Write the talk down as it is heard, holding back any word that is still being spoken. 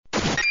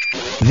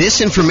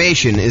This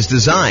information is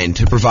designed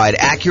to provide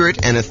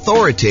accurate and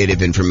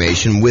authoritative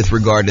information with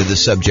regard to the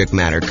subject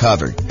matter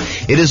covered.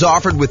 It is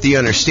offered with the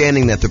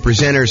understanding that the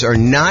presenters are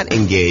not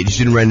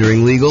engaged in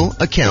rendering legal,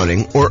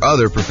 accounting, or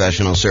other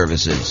professional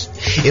services.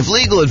 If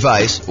legal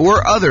advice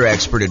or other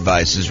expert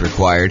advice is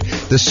required,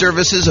 the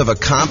services of a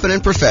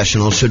competent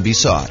professional should be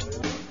sought.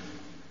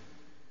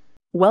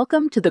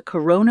 Welcome to the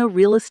Corona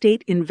Real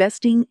Estate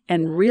Investing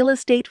and Real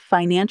Estate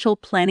Financial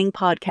Planning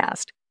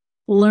Podcast.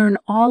 Learn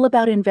all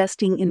about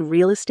investing in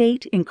real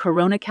estate in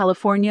Corona,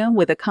 California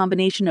with a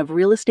combination of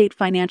real estate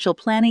financial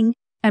planning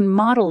and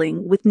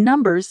modeling with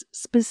numbers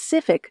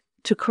specific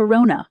to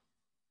Corona.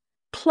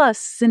 Plus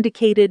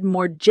syndicated,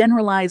 more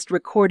generalized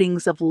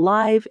recordings of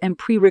live and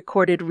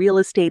pre-recorded real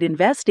estate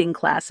investing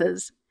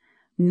classes,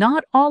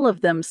 not all of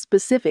them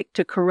specific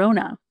to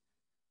Corona.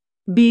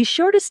 Be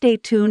sure to stay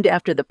tuned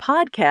after the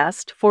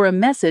podcast for a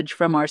message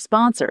from our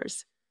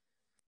sponsors.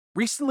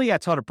 Recently, I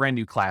taught a brand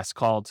new class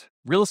called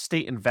Real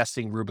Estate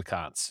Investing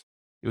Rubicons.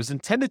 It was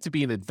intended to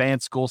be an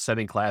advanced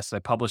goal-setting class that I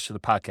published to the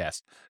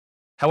podcast.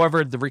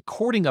 However, the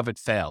recording of it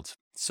failed,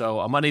 so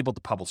I'm unable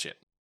to publish it.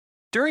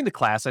 During the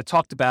class, I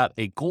talked about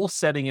a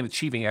goal-setting and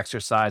achieving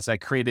exercise I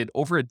created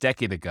over a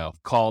decade ago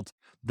called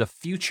the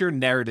Future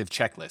Narrative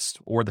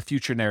Checklist, or the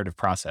Future Narrative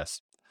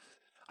Process.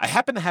 I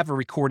happen to have a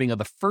recording of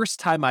the first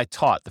time I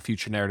taught the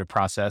Future Narrative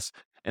Process,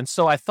 and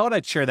so I thought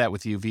I'd share that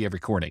with you via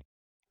recording.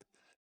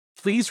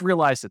 Please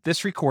realize that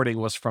this recording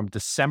was from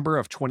December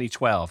of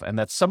 2012 and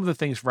that some of the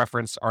things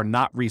referenced are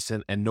not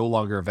recent and no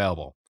longer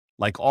available.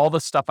 Like all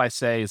the stuff I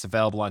say is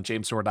available on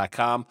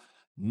jamesorr.com,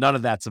 none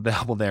of that's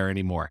available there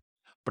anymore.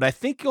 But I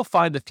think you'll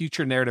find the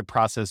future narrative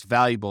process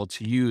valuable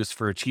to use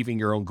for achieving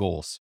your own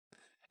goals.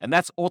 And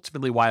that's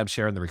ultimately why I'm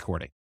sharing the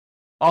recording.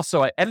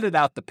 Also, I edited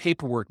out the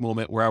paperwork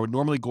moment where I would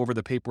normally go over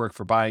the paperwork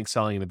for buying,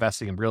 selling, and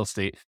investing in real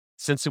estate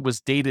since it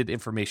was dated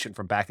information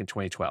from back in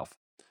 2012.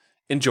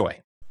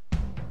 Enjoy.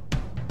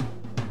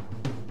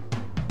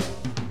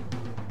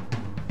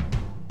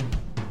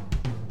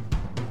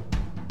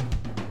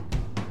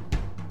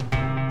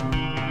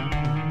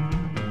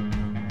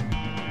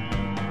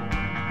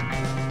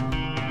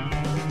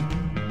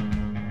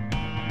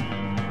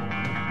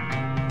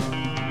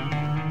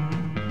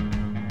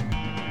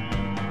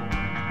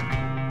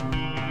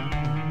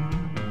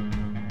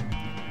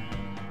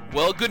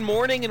 Well, good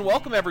morning and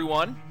welcome,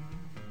 everyone.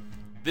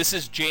 This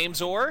is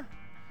James Orr,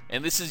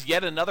 and this is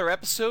yet another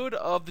episode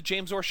of The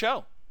James Orr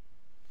Show.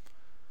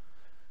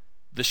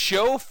 The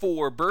show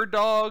for bird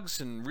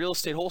dogs and real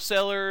estate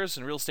wholesalers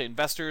and real estate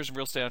investors and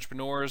real estate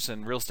entrepreneurs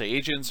and real estate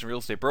agents and real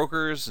estate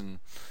brokers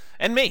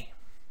and me.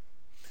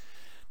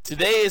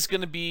 Today is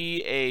going to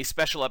be a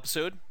special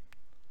episode.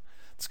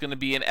 It's going to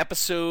be an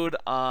episode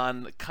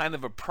on kind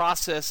of a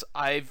process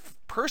I've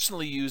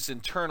personally used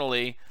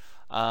internally,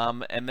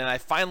 and then I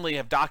finally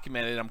have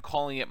documented. I'm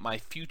calling it my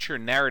future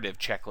narrative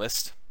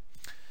checklist.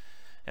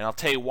 And I'll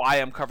tell you why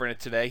I'm covering it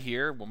today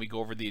here when we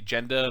go over the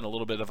agenda and a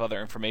little bit of other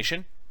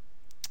information.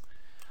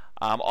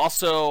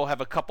 Also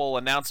have a couple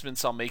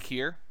announcements I'll make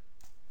here.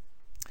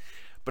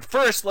 But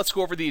first, let's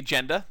go over the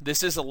agenda.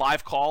 This is a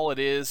live call. It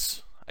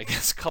is, I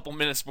guess, a couple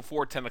minutes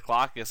before 10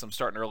 o'clock. I guess I'm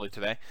starting early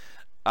today.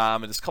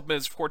 It is a couple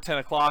minutes before 10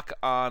 o'clock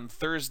on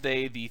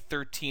Thursday, the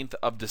 13th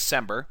of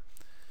December.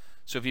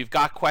 So if you've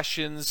got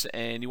questions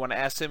and you want to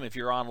ask them, if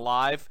you're on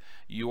live,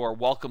 you are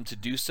welcome to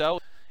do so.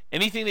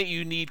 Anything that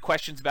you need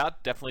questions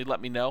about, definitely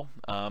let me know.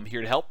 I'm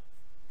here to help.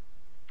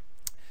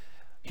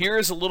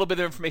 Here's a little bit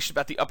of information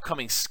about the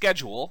upcoming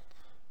schedule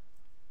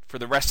for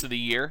the rest of the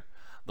year.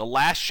 The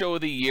last show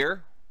of the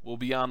year will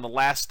be on the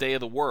last day of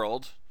the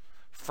world,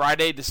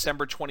 Friday,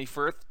 December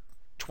 21st,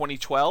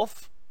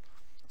 2012.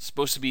 It's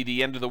supposed to be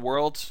the end of the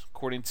world,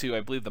 according to,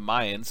 I believe, the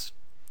Mayans.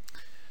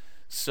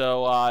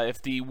 So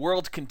if the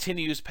world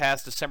continues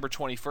past December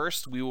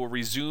 21st, we will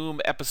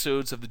resume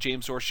episodes of the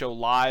James Orr Show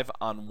live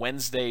on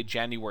Wednesday,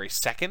 January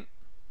 2nd.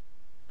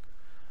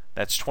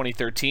 That's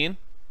 2013.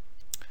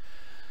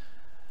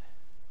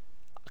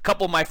 A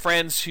couple of my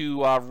friends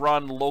who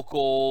run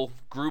local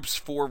groups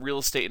for real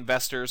estate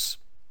investors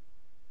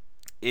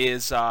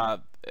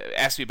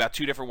asked me about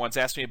two different ones.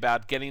 Asked me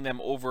about getting them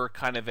over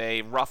kind of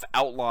a rough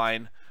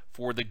outline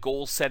for the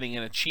goal setting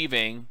and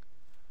achieving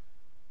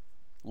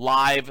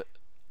live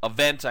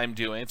event I'm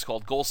doing. It's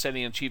called Goal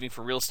Setting and Achieving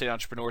for Real Estate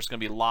Entrepreneurs. It's going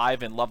to be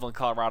live in Loveland,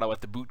 Colorado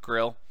at the Boot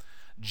Grill,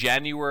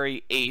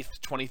 January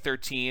 8th,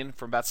 2013,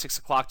 from about 6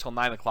 o'clock till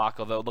 9 o'clock,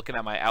 although looking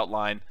at my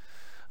outline,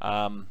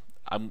 I'm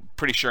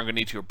pretty sure I'm going to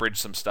need to abridge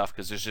some stuff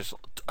because there's just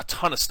a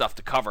ton of stuff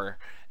to cover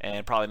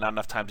and probably not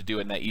enough time to do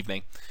it in that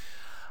evening.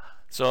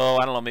 So,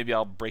 I don't know, maybe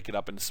I'll break it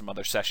up into some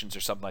other sessions or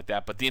something like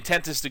that. But the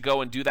intent is to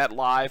go and do that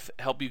live,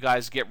 help you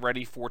guys get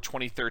ready for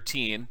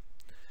 2013.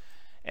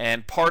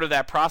 And part of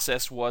that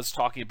process was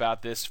talking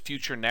about this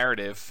future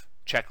narrative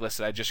checklist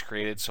that I just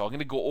created. So I'm going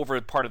to go over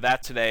part of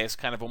that today as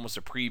kind of almost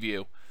a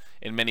preview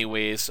in many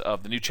ways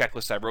of the new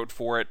checklist I wrote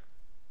for it,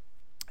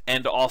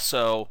 and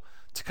also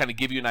to kind of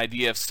give you an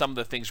idea of some of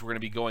the things we're going to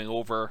be going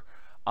over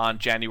on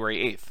January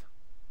 8th.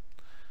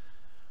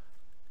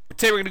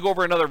 Today we're going to go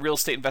over another real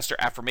estate investor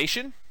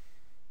affirmation.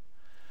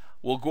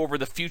 We'll go over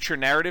the future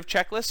narrative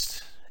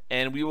checklist,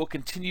 and we will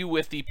continue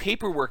with the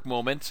paperwork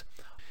moment.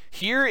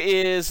 Here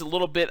is a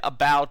little bit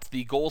about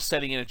the goal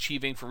setting and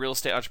achieving for real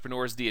estate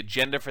entrepreneurs, the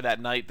agenda for that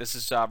night. This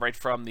is right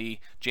from the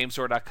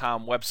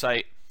jamesor.com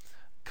website,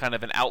 kind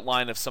of an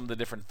outline of some of the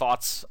different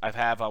thoughts I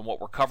have on what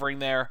we're covering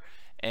there.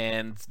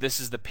 And this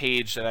is the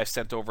page that I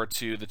sent over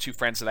to the 2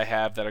 friends that I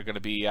have that are going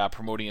to be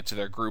promoting it to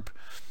their group.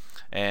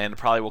 And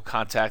probably will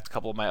contact a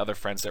couple of my other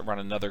friends that run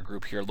another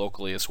group here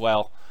locally as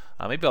well.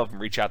 Maybe I'll even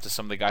reach out to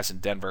some of the guys in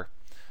Denver.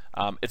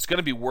 It's going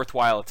to be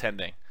worthwhile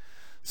attending.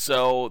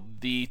 So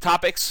the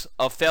topics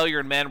of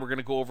failure in men, we're going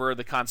to go over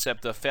the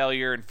concept of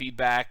failure and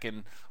feedback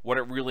and what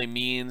it really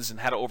means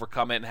and how to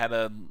overcome it and how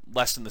to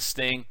lessen the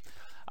sting.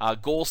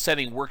 Goal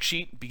setting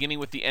worksheet, beginning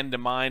with the end in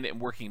mind and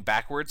working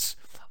backwards.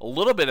 A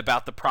little bit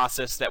about the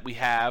process that we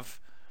have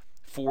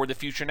for the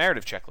future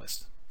narrative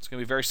checklist. It's going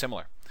to be very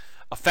similar.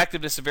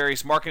 Effectiveness of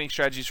various marketing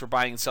strategies for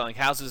buying and selling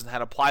houses and how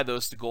to apply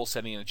those to goal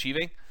setting and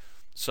achieving.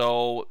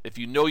 So if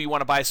you know you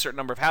want to buy a certain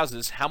number of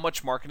houses, how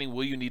much marketing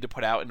will you need to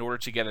put out in order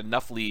to get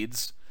enough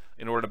leads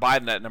in order to buy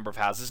that number of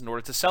houses, in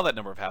order to sell that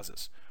number of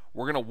houses?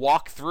 We're going to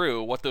walk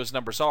through what those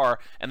numbers are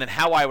and then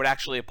how I would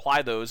actually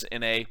apply those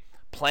in a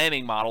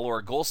planning model or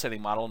a goal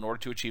setting model in order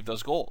to achieve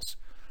those goals.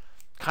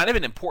 Kind of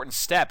an important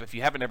step if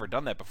you haven't ever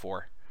done that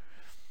before.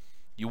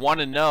 You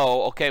want to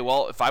know, okay,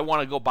 well, if I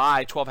want to go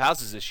buy 12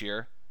 houses this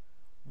year,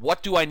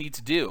 what do I need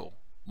to do?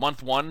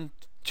 Month 1,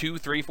 2,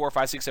 3, 4,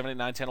 5, 6, 7, 8,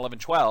 9, 10, 11,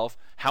 12,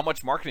 how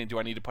much marketing do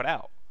I need to put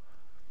out?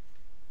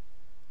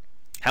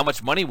 How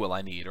much money will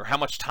I need? Or how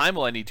much time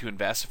will I need to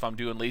invest if I'm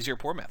doing lazy or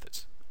poor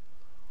methods?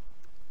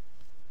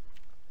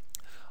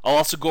 I'll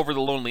also go over the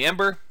Lonely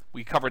Ember.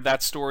 We covered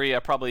that story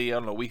probably, a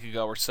week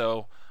ago or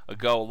so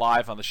ago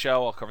live on the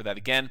show. I'll cover that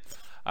again.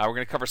 We're going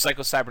to cover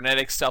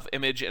psycho-cybernetics,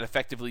 self-image, and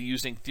effectively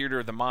using theater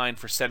of the mind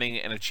for setting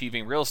and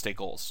achieving real estate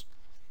goals.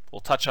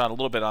 We'll touch on a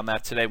little bit on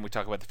that today when we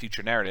talk about the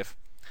future narrative.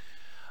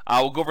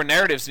 We'll go over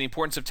narratives and the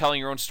importance of telling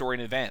your own story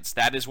in advance.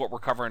 That is what we're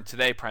covering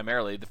today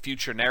primarily. The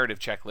future narrative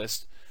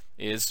checklist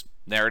is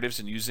narratives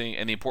and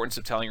the importance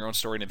of telling your own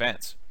story in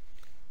advance.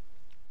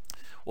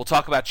 We'll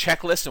talk about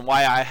checklists and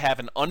why I have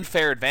an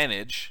unfair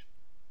advantage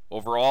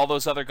over all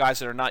those other guys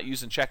that are not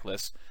using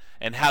checklists,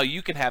 and how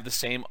you can have the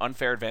same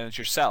unfair advantage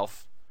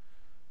yourself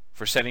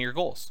for setting your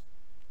goals.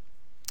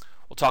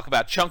 We'll talk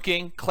about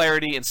chunking,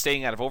 clarity, and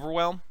staying out of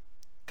overwhelm.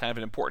 Kind of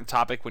an important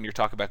topic when you're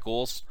talking about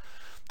goals.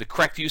 The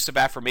correct use of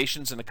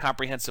affirmations and a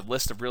comprehensive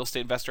list of real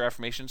estate investor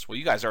affirmations. Well,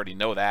 you guys already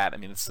know that. I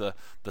mean, it's the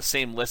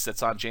same list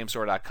that's on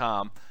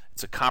jamesor.com.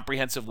 It's a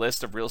comprehensive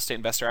list of real estate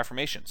investor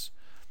affirmations.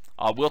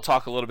 We'll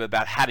talk a little bit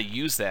about how to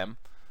use them,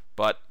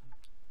 but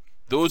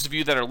those of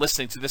you that are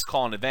listening to this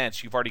call in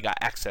advance, you've already got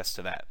access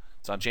to that.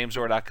 It's on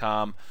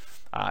jamesor.com.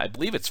 I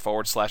believe it's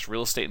 /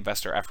 real estate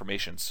investor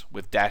affirmations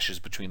with dashes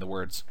between the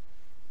words.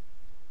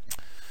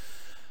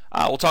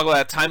 We'll talk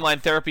about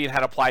timeline therapy and how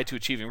to apply it to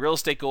achieving real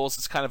estate goals.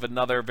 It's kind of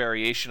another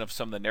variation of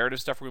some of the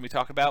narrative stuff we're going to be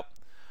talking about.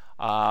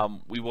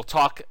 We will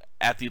talk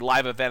at the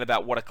live event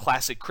about what a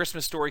classic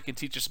Christmas story can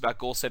teach us about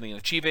goal setting and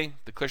achieving.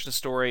 The Christmas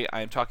story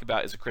I am talking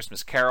about is A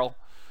Christmas Carol,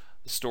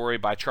 the story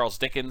by Charles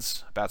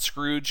Dickens about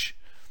Scrooge.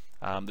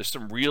 There's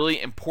some really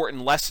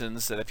important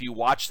lessons that if you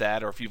watch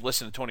that, or if you've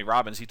listened to Tony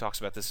Robbins, he talks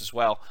about this as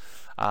well.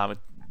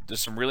 There's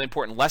some really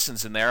important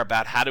lessons in there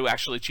about how to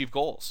actually achieve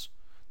goals.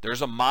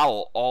 There's a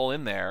model all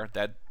in there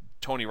that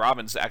Tony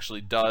Robbins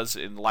actually does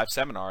in live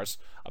seminars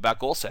about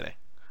goal setting.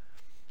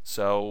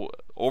 So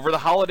over the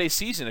holiday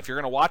season, if you're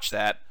going to watch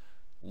that,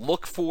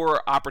 look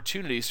for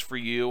opportunities for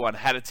you on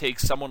how to take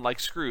someone like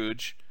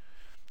Scrooge,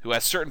 who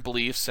has certain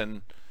beliefs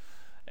and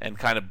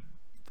kind of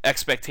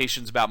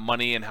expectations about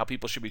money and how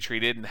people should be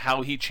treated, and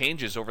how he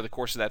changes over the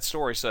course of that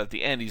story so at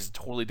the end he's a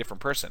totally different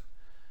person.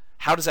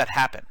 How does that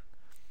happen?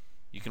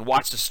 You can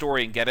watch the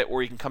story and get it,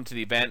 or you can come to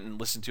the event and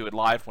listen to it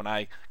live when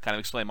I kind of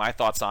explain my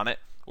thoughts on it,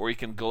 or you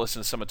can go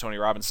listen to some of Tony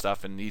Robbins'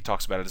 stuff and he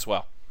talks about it as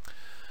well.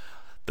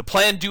 The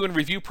plan, do, and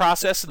review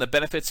process and the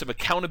benefits of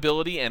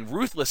accountability and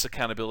ruthless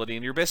accountability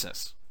in your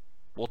business.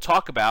 We'll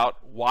talk about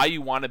why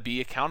you want to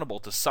be accountable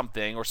to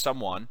something or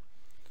someone,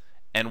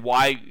 and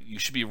why you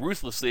should be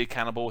ruthlessly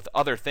accountable with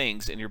other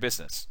things in your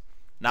business.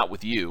 Not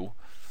with you.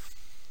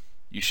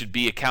 You should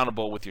be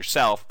accountable with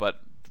yourself,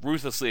 but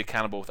ruthlessly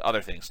accountable with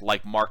other things,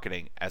 like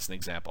marketing, as an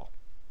example.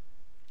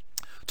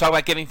 Talk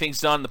about getting things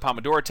done, the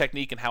Pomodoro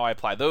technique, and how I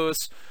apply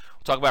those.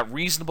 We'll talk about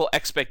reasonable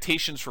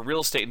expectations for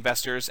real estate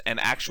investors and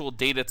actual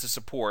data to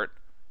support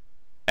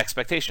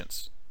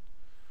expectations.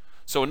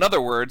 So in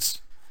other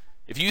words,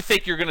 if you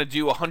think you're going to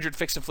do 100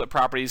 fix and flip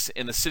properties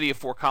in the city of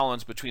Fort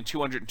Collins between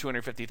 200 and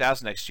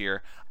 250,000 next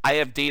year, I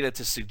have data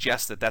to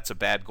suggest that that's a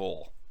bad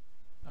goal.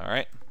 All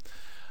right.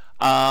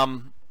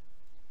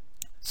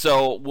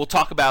 So we'll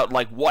talk about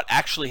like what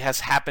actually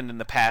has happened in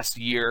the past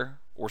year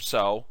or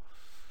so,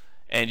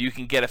 and you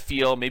can get a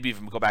feel, maybe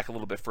even go back a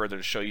little bit further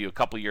to show you a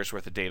couple years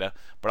worth of data.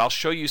 But I'll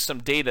show you some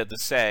data to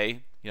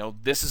say,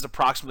 this is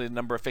approximately the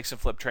number of fix and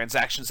flip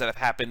transactions that have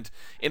happened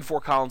in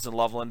Fort Collins and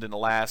Loveland in the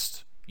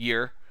last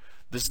year.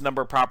 this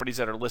number of properties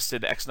that are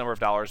listed X number of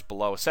dollars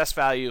below assessed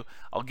value.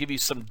 I'll give you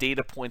some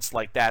data points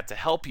like that to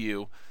help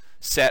you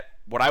set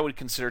what I would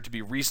consider to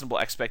be reasonable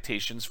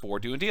expectations for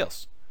doing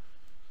deals.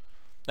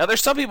 Now,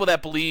 there's some people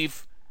that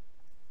believe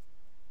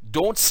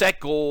don't set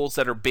goals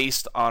that are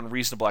based on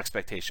reasonable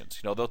expectations.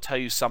 They'll tell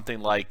you something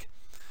like,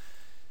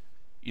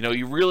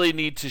 you really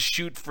need to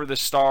shoot for the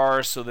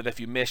stars so that if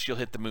you miss, you'll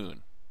hit the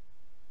moon.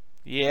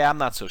 Yeah, I'm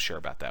not so sure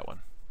about that one.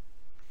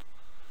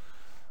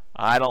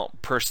 I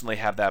don't personally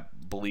have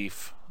that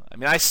belief. I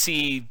mean, I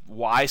see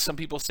why some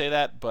people say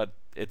that, but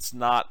it's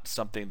not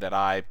something that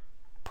I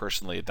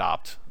personally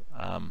adopt.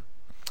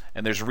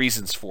 And there's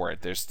reasons for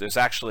it. There's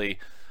actually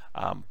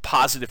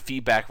positive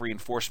feedback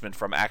reinforcement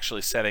from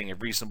actually setting a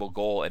reasonable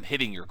goal and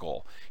hitting your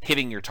goal,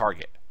 hitting your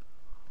target.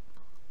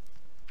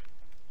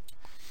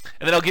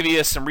 And then I'll give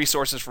you some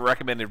resources for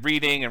recommended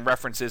reading and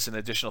references and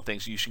additional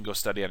things you should go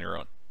study on your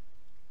own.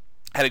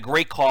 I had a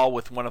great call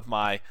with one of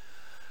my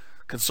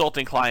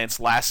consulting clients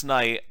last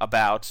night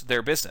about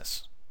their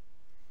business.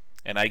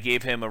 And I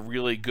gave him a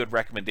really good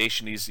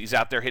recommendation. He's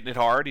out there hitting it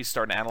hard. He's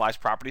starting to analyze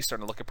properties,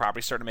 starting to look at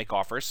properties, starting to make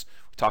offers.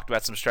 We talked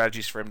about some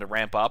strategies for him to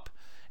ramp up,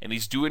 and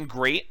he's doing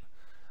great.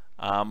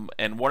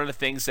 And one of the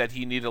things that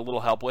he needed a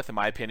little help with, in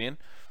my opinion,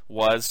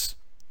 was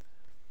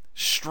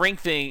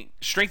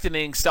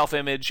strengthening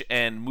self-image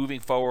and moving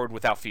forward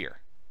without fear.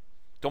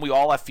 Don't we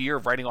all have fear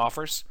of writing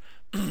offers?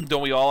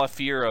 Don't we all have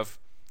fear of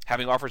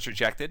having offers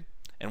rejected?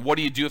 And what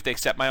do you do if they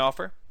accept my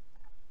offer?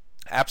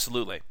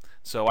 Absolutely.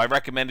 So I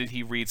recommended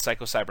he read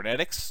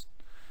Psycho-Cybernetics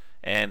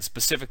and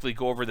specifically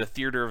go over the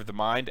theater of the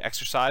mind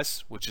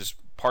exercise, which is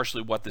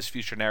partially what this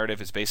future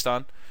narrative is based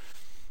on.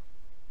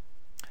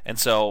 And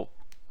so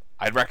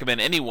I'd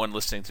recommend anyone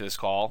listening to this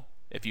call,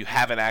 if you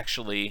haven't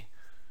actually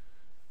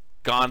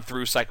gone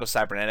through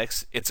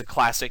Psycho-Cybernetics, it's a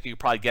classic. You can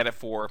probably get it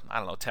for,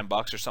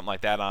 $10 or something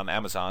like that on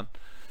Amazon.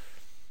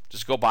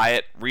 Just go buy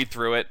it, read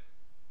through it.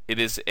 It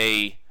is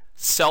a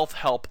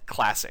self-help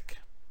classic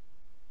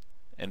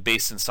and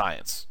based in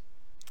science.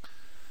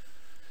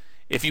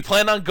 If you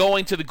plan on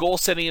going to the Goal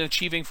Setting and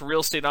Achieving for Real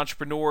Estate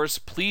Entrepreneurs,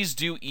 please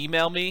do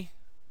email me,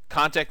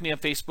 contact me on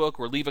Facebook,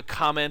 or leave a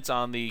comment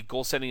on the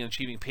Goal Setting and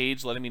Achieving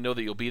page letting me know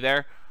that you'll be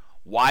there.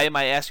 Why am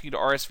I asking you to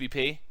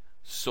RSVP?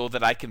 So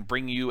that I can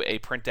bring you a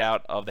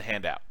printout of the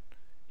handout.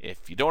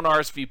 If you don't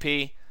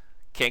RSVP,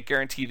 can't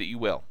guarantee that you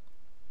will.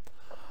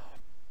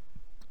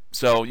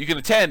 So you can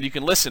attend, you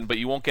can listen, but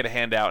you won't get a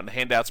handout, and the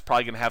handout's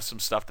probably going to have some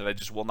stuff that I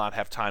just will not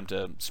have time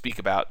to speak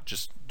about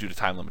just due to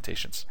time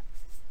limitations.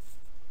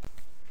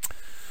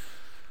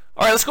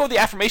 All right, let's go with the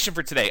affirmation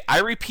for today. I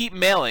repeat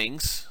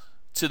mailings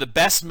to the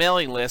best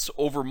mailing list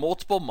over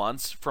multiple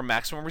months for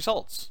maximum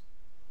results.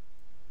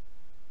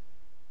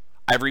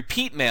 I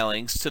repeat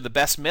mailings to the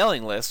best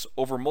mailing lists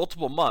over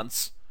multiple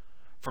months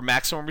for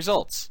maximum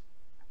results.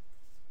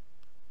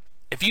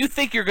 If you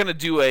think you're going to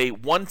do a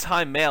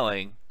one-time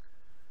mailing,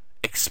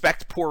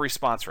 expect poor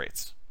response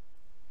rates.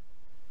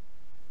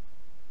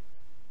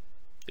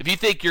 If you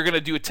think you're going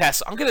to do a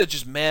test, I'm going to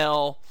just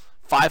mail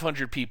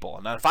 500 people.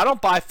 And if I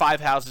don't buy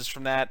 5 houses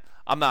from that,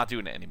 I'm not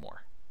doing it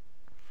anymore.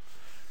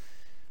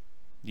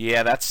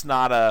 Yeah, that's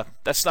not a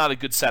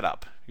good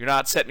setup. You're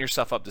not setting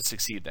yourself up to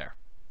succeed there.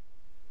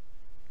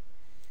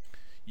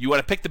 You want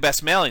to pick the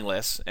best mailing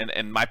lists,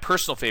 and my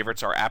personal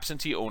favorites are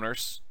absentee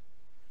owners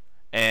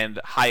and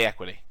high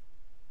equity.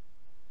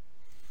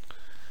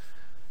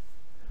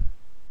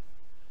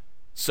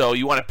 So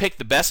you want to pick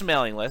the best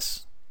mailing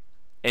lists,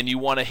 and you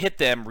want to hit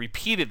them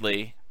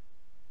repeatedly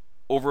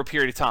over a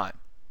period of time.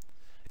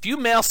 If you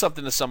mail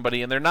something to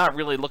somebody and they're not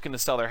really looking to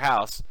sell their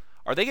house,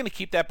 are they going to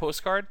keep that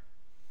postcard?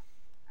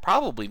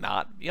 Probably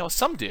not.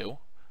 Some do,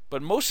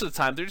 but most of the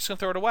time they're just going to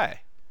throw it away.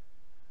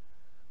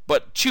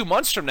 But 2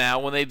 months from now,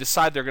 when they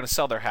decide they're going to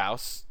sell their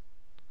house,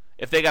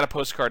 if they got a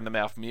postcard in the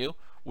mail from you,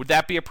 would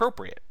that be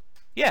appropriate?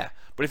 Yeah,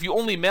 but if you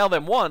only mail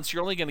them once,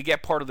 you're only going to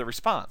get part of the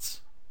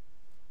response.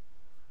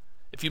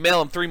 If you mail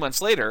them 3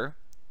 months later,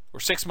 or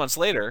 6 months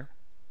later,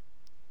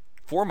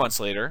 4 months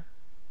later,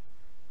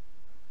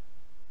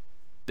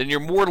 then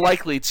you're more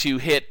likely to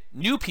hit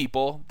new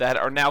people that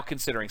are now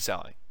considering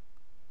selling.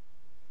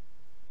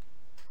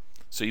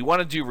 So you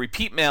want to do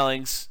repeat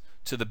mailings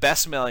to the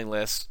best mailing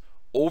lists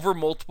over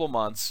multiple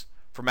months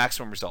for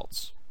maximum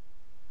results.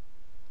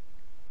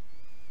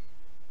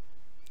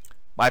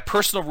 My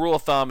personal rule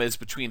of thumb is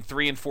between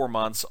 3 and 4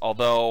 months,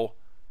 although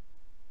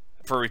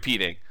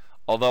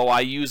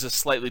I use a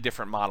slightly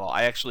different model.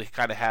 I actually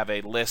kind of have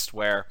a list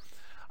where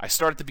I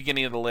start at the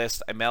beginning of the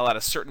list, I mail out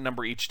a certain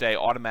number each day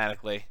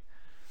automatically,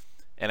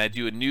 and I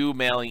do a new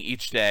mailing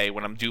each day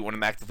when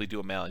I'm actively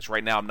doing mailings.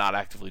 Right now I'm not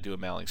actively doing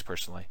mailings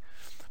personally,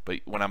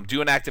 but when I'm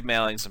doing active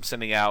mailings, I'm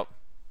sending out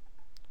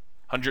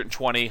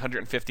 120,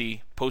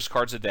 150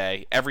 postcards a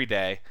day, every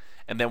day.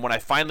 And then when I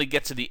finally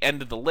get to the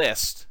end of the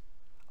list,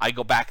 I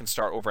go back and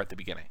start over at the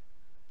beginning.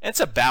 And it's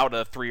about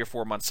a 3 or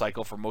 4 month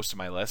cycle for most of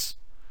my lists.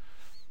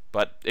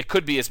 But it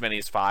could be as many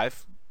as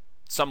 5.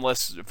 Some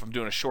lists, if I'm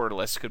doing a shorter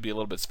list, could be a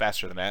little bit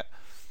faster than that.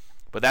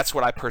 But that's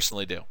what I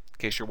personally do. In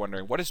case you're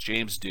wondering, what does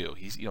James do?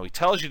 He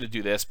tells you to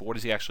do this, but what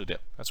does he actually do?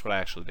 That's what I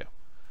actually do.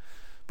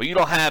 But you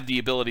don't have the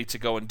ability to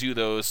go and do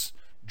those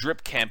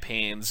drip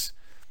campaigns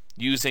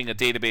using a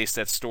database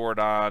that's stored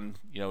on,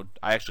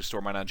 I actually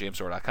store mine on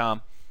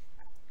jamesdora.com.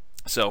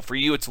 So for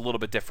you, it's a little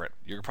bit different.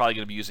 You're probably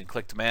going to be using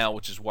click-to-mail,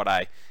 which is what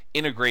I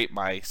integrate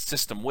my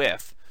system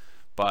with,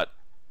 but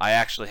I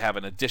actually have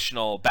an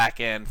additional back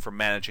end for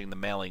managing the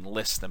mailing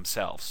lists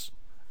themselves.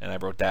 And I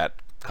wrote that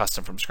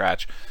custom from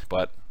scratch,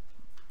 but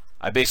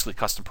I basically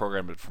custom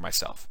programmed it for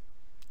myself.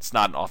 It's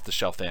not an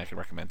off-the-shelf thing I can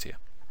recommend to you.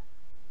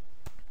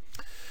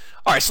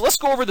 All right, so let's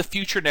go over the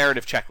future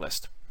narrative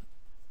checklist.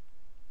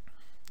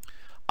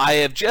 I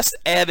have just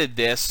added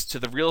this to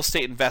the real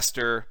estate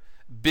investor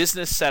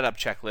business setup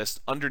checklist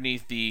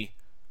underneath the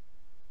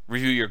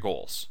review your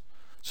goals.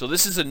 So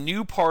this is a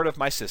new part of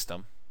my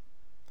system,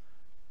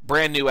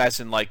 brand new as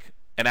in like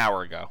an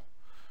hour ago.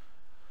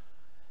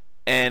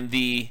 And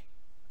the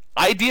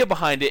idea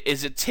behind it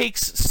is it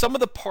takes some of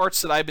the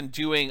parts that I've been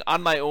doing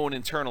on my own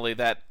internally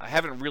that I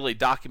haven't really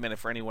documented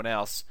for anyone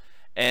else,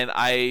 and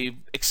I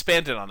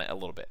expanded on it a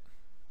little bit.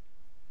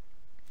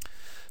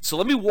 So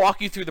let me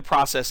walk you through the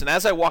process, and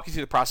as I walk you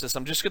through the process,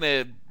 I'm just going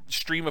to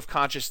stream of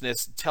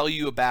consciousness tell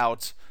you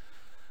about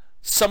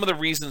some of the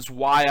reasons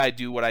why I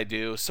do what I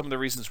do, some of the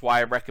reasons why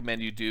I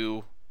recommend you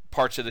do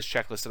parts of this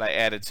checklist that I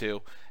added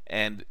to,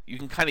 and you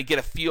can kind of get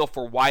a feel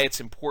for why it's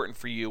important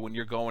for you when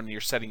you're going and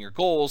you're setting your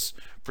goals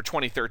for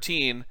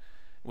 2013,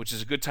 which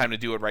is a good time to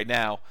do it right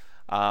now,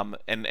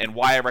 and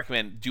why I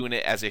recommend doing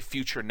it as a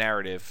future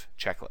narrative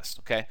checklist.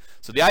 Okay,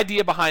 so the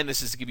idea behind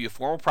this is to give you a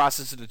formal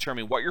process to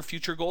determine what your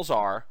future goals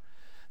are,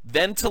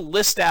 then to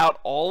list out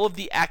all of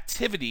the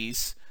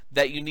activities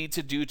that you need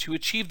to do to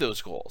achieve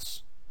those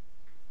goals.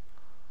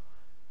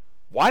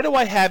 Why do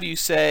I have you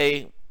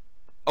say,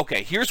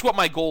 okay, here's what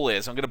my goal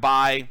is. I'm going to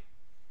buy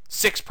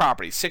 6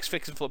 properties, 6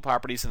 fix and flip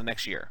properties in the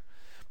next year.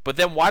 But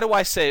then why do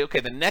I say, okay,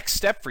 the next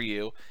step for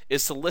you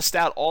is to list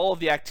out all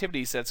of the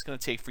activities that's going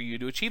to take for you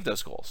to achieve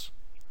those goals?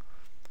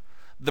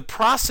 The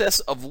process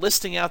of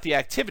listing out the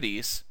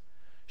activities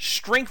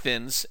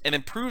strengthens and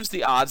improves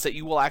the odds that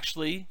you will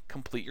actually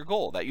complete your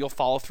goal, that you'll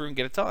follow through and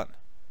get it done.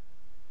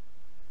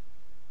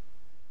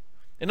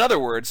 In other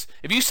words,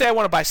 if you say I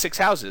want to buy 6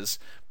 houses,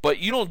 but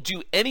you don't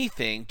do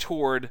anything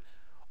toward,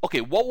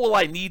 okay, what will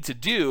I need to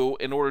do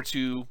in order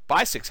to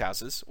buy 6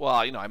 houses? Well,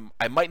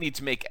 I might need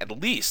to make at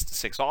least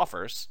 6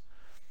 offers.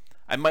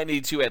 I might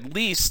need to at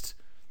least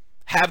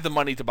have the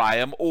money to buy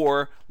them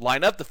or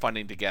line up the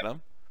funding to get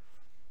them.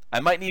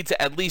 I might need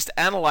to at least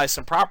analyze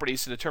some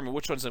properties to determine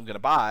which ones I'm going to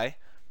buy.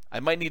 I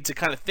might need to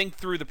kind of think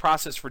through the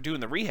process for doing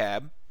the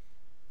rehab.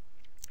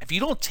 If you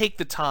don't take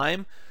the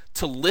time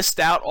to list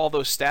out all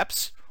those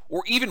steps,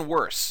 or even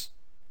worse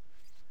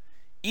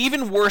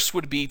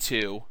would be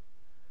to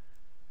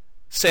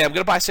say, I'm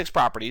going to buy 6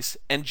 properties,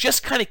 and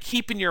just kind of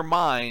keep in your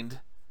mind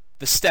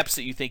the steps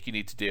that you think you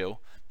need to do.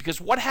 Because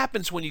what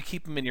happens when you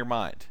keep them in your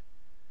mind?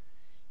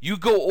 You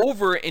go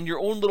over in your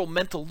own little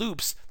mental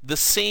loops the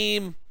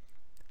same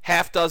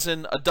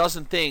a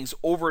dozen things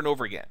over and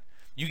over again.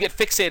 You get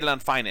fixated on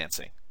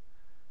financing.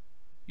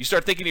 You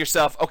start thinking to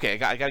yourself, okay,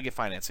 I got to get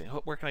financing.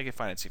 Where can I get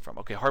financing from?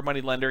 Okay, hard money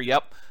lender,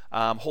 yep.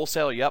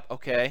 Wholesaler, yep,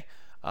 okay.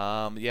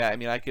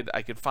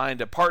 I could find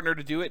a partner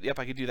to do it. Yep,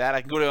 I could do that. I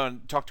can go to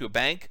and talk to a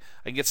bank.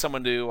 I can get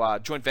someone to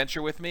joint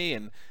venture with me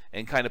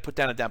and kind of put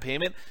down a down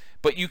payment.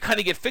 But you kind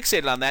of get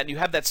fixated on that, and you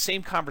have that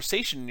same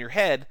conversation in your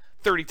head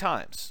 30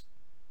 times,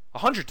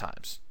 100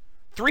 times,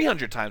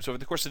 300 times over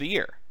the course of the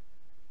year.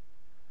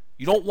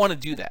 You don't want to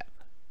do that.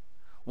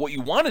 What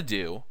you want to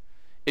do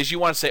is you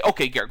want to say,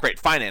 okay, great,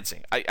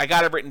 financing. I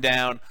got it written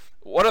down.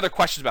 What other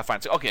questions about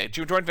financing? Okay,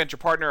 joint venture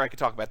partner, I could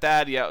talk about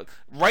that. Yeah,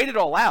 write it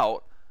all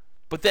out.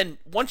 But then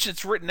once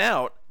it's written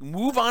out,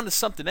 move on to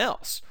something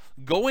else.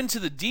 Go into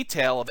the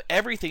detail of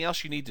everything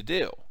else you need to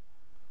do.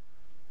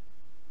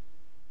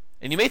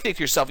 And you may think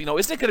to yourself,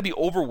 isn't it going to be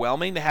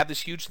overwhelming to have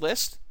this huge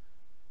list?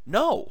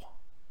 No.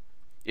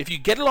 If you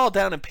get it all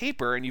down in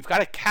paper and you've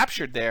got it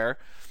captured there,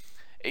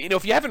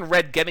 if you haven't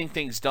read Getting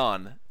Things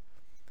Done,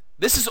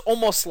 this is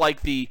almost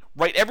like the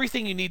write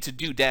everything you need to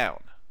do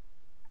down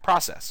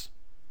process.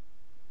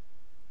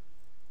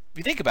 If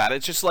you think about it,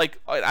 it's just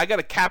like, I got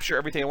to capture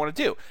everything I want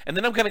to do. And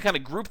then I'm going to kind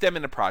of group them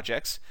into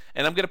projects,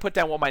 and I'm going to put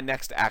down what my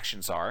next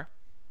actions are.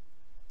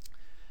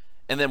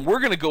 And then we're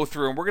going to go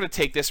through, and we're going to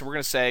take this, and we're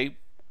going to say,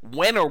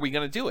 when are we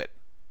going to do it?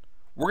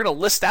 We're going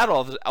to list out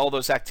all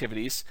those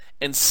activities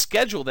and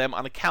schedule them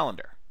on a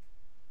calendar.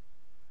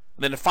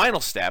 And then the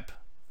final step,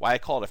 why I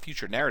call it a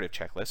future narrative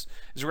checklist,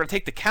 is we're going to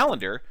take the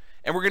calendar,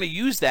 and we're going to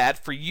use that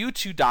for you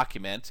to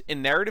document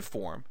in narrative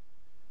form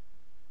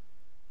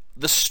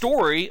the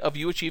story of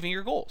you achieving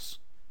your goals.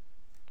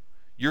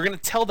 You're going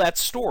to tell that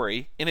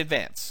story in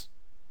advance.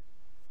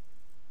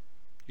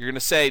 You're going to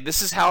say,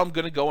 this is how I'm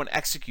going to go and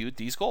execute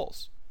these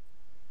goals.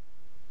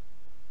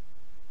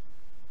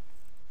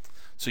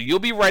 So you'll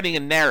be writing a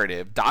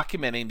narrative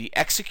documenting the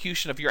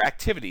execution of your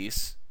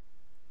activities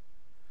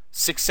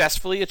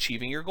successfully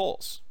achieving your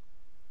goals.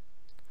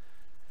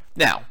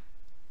 Now,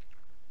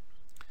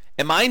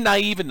 am I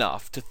naive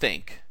enough to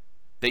think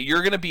that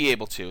you're going to be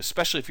able to,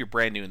 especially if you're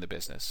brand new in the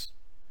business,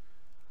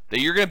 that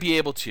you're going to be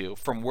able to,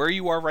 from where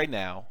you are right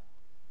now,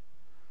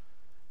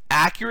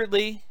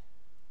 accurately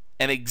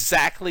and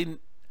exactly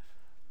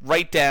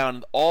write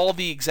down all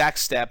the exact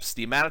steps,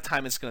 the amount of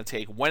time it's going to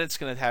take, when it's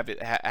going to have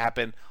it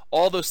happen,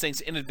 all those things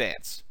in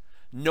advance.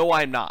 No,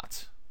 I'm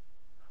not.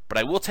 But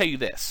I will tell you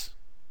this.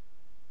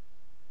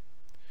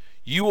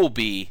 You will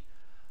be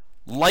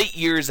light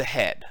years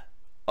ahead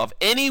of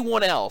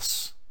anyone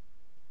else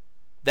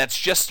that's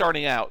just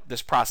starting out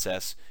this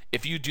process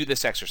if you do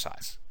this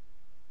exercise.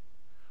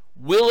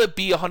 Will it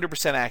be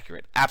 100%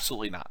 accurate?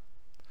 Absolutely not.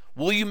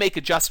 Will you make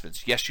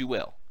adjustments? Yes, you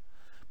will.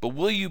 But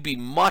will you be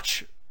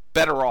much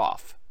better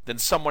off than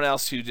someone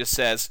else who just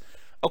says,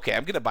 okay,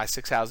 I'm going to buy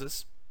 6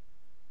 houses,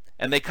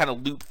 and they kind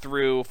of loop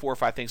through 4 or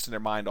 5 things in their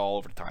mind all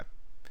over the time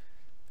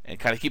and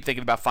kind of keep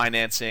thinking about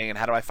financing and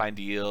how do I find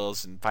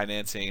deals and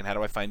financing and how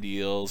do I find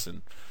deals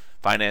and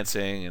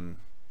financing and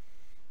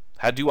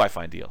how do I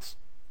find deals?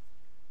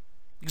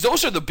 Because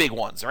those are the big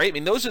ones, right? I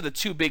mean, those are the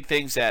 2 big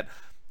things that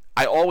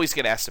I always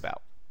get asked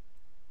about.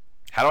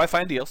 How do I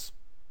find deals?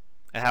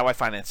 And how do I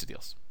finance the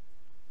deals?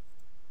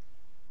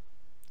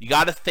 You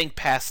got to think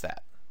past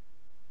that.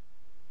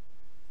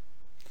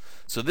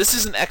 So this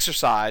is an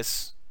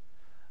exercise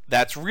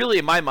that's really,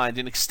 in my mind,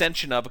 an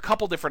extension of a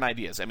couple different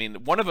ideas. I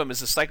mean, one of them is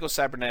the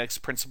psycho-cybernetics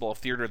principle of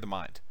theater of the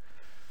mind.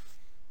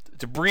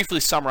 To briefly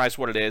summarize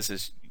what it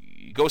is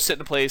you go sit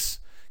in a place,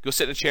 go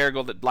sit in a chair,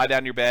 go lie down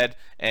in your bed,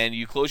 and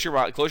you close your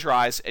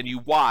eyes, and you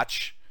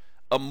watch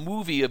a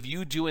movie of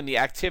you doing the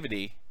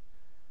activity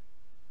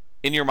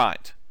in your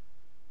mind.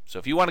 So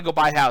if you want to go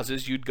buy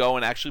houses, you'd go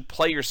and actually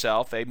play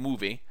yourself a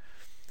movie,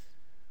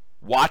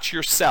 watch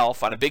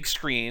yourself on a big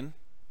screen,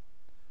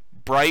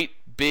 bright,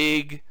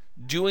 big,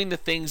 doing the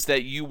things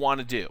that you want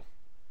to do.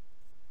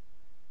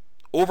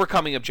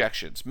 Overcoming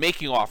objections,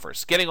 making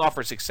offers, getting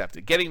offers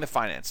accepted, getting the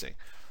financing,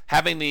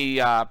 having the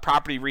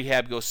property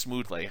rehab go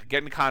smoothly,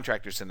 getting the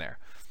contractors in there.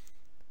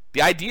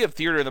 The idea of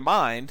theater of the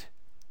mind,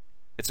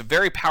 it's a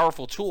very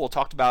powerful tool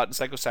talked about in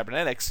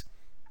psycho-cybernetics,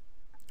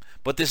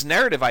 but this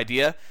narrative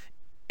idea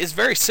is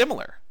very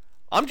similar.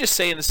 I'm just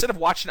saying, instead of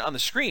watching it on the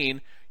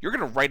screen, you're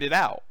going to write it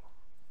out.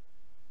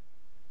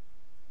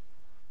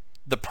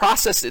 The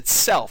process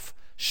itself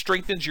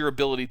strengthens your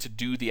ability to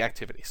do the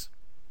activities.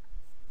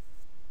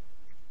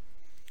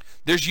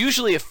 There's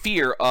usually a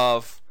fear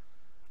of,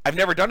 I've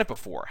never done it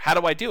before. How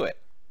do I do it?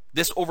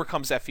 This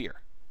overcomes that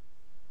fear.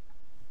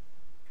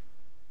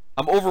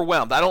 I'm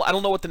overwhelmed. I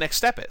don't know what the next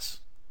step is.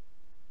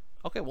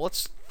 Okay, well,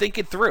 let's think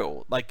it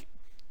through. Like,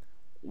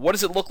 what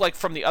does it look like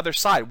from the other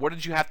side? What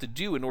did you have to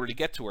do in order to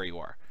get to where you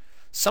are?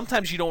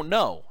 Sometimes you don't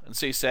know. And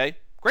so you say,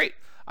 great,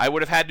 I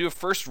would have had to have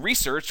first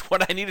researched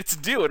what I needed to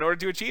do in order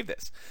to achieve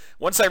this.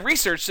 Once I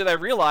researched it, I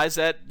realized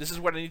that this is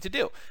what I need to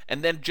do.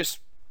 And then just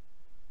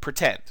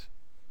pretend.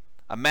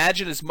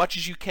 Imagine as much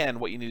as you can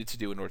what you needed to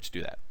do in order to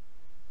do that.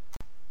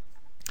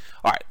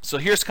 All right, so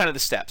here's kind of the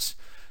steps.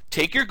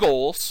 Take your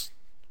goals,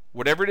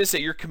 whatever it is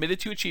that you're committed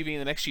to achieving in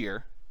the next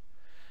year,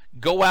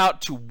 go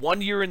out to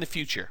 1 year in the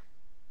future,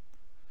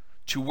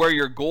 to where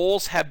your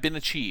goals have been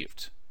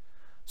achieved.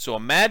 So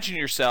imagine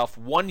yourself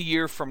 1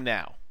 year from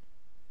now.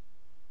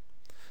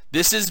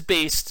 This is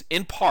based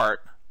in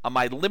part on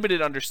my limited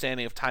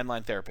understanding of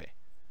timeline therapy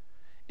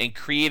and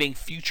creating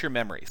future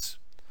memories.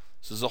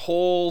 So there's a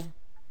whole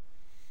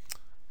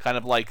kind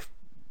of like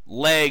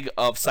leg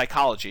of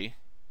psychology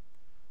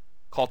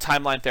called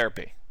timeline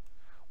therapy,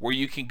 where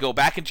you can go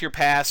back into your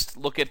past,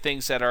 look at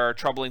things that are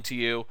troubling to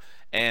you,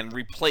 and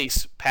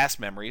replace past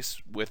memories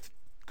with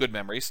good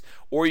memories,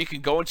 or you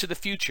can go into the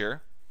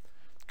future,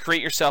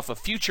 create yourself a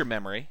future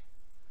memory,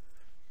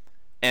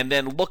 and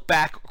then look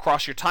back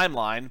across your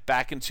timeline,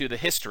 back into the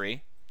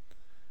history,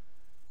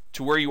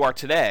 to where you are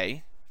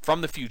today,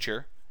 from the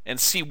future, and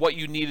see what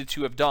you needed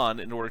to have done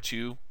in order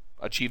to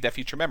achieve that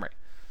future memory.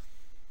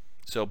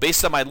 So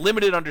based on my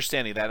limited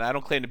understanding of that, and I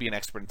don't claim to be an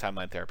expert in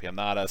timeline therapy, I'm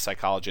not a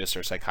psychologist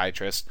or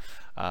psychiatrist,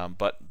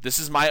 but this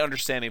is my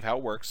understanding of how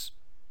it works,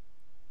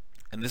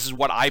 and this is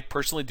what I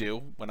personally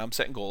do when I'm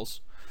setting goals,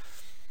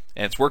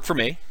 and it's worked for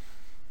me,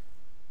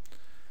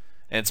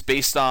 and it's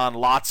based on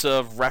lots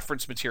of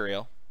reference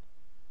material,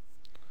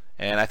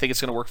 and I think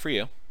it's going to work for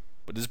you,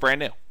 but this is brand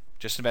new.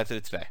 Just invented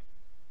it today.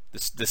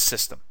 This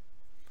system,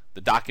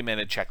 the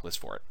documented checklist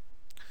for it.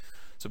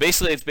 So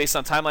basically, it's based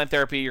on timeline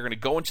therapy. You're going to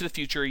go into the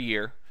future a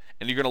year,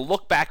 and you're going to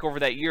look back over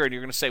that year, and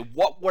you're going to say,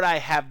 what would I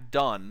have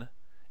done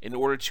in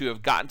order to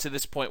have gotten to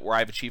this point where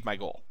I've achieved my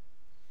goal?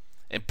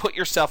 And put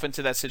yourself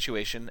into that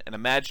situation, and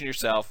imagine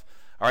yourself,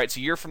 all right, it's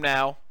a year from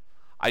now,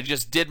 I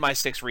just did my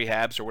 6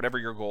 rehabs, or whatever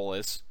your goal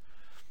is.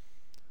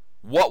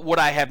 What would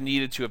I have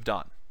needed to have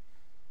done?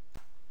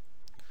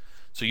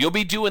 So you'll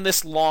be doing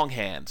this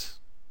longhand,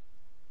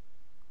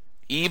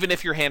 even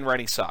if your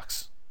handwriting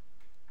sucks.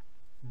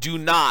 Do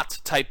not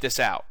type this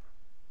out.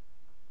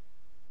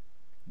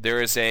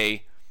 There is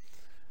a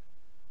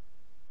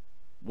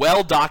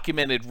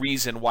well-documented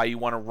reason why you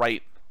want to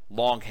write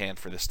longhand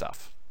for this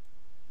stuff.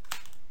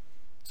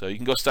 So you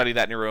can go study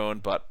that on your own,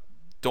 but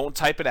don't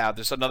type it out.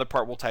 There's another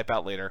part we'll type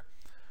out later.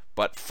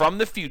 But from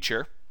the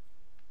future,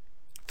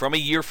 from a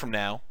year from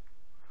now,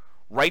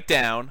 write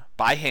down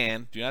by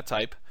hand, do not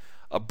type,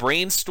 a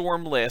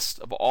brainstorm list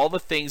of all the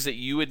things that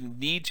you would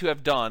need to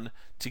have done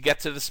to get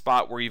to the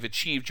spot where you've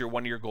achieved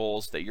one of your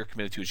goals that you're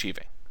committed to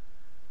achieving.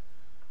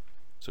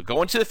 So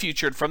go into the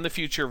future, and from the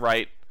future,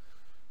 write,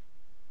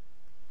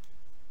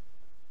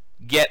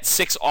 get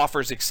 6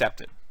 offers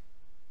accepted.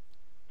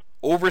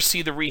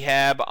 Oversee the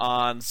rehab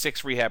on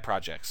 6 rehab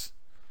projects.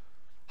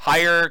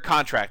 Hire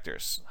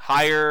contractors.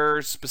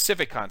 Hire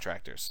specific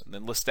contractors. And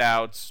then list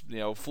out,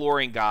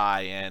 flooring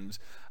guy and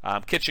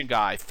kitchen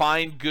guy.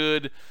 Find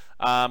good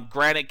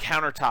granite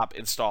countertop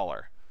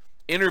installer.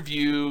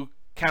 Interview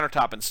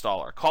countertop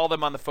installer. Call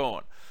them on the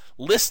phone.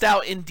 List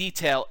out in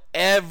detail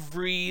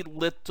every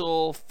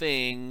little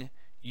thing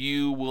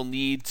you will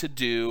need to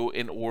do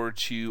in order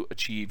to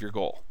achieve your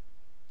goal.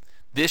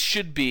 This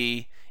should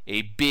be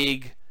a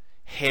big,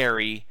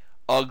 hairy,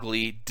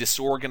 ugly,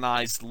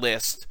 disorganized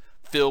list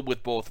filled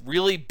with both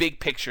really big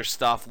picture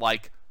stuff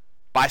like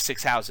buy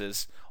 6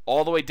 houses,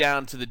 all the way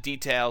down to the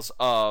details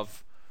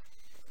of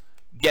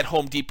get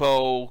Home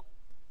Depot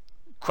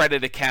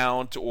credit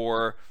account,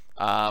 or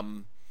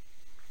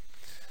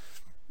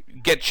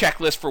get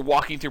checklist for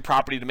walking through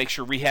property to make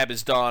sure rehab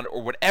is done,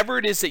 or whatever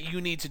it is that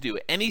you need to do.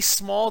 Any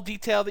small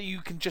detail that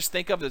you can just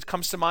think of that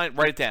comes to mind,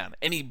 write it down.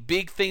 Any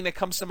big thing that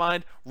comes to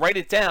mind, write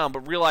it down,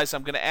 but realize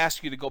I'm going to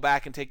ask you to go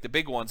back and take the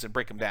big ones and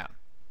break them down.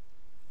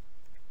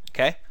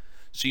 Okay?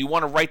 So you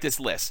want to write this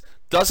list.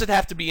 Does it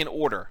have to be in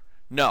order?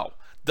 No.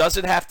 Does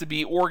it have to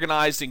be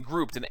organized and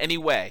grouped in any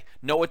way?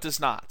 No, it does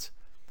not.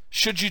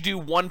 Should you do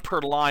 1 per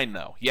line,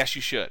 though? Yes,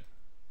 you should.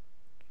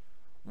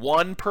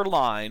 1 per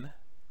line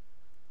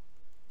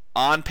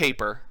on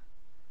paper.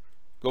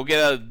 Go get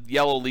a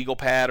yellow legal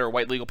pad or a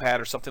white legal pad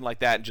or something like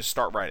that and just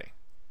start writing.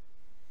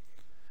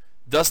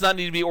 Does not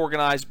need to be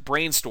organized.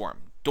 Brainstorm.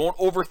 Don't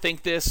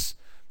overthink this.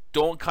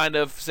 Don't kind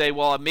of say,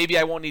 well, maybe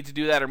I won't need to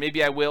do that, or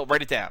maybe I will.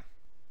 Write it down.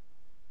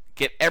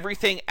 Get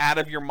everything out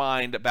of your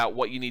mind about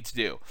what you need to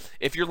do.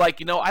 If you're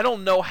like, I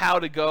don't know how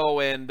to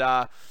go and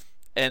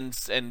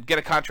get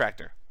a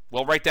contractor.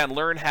 Well, write down,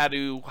 learn how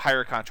to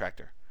hire a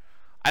contractor.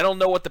 I don't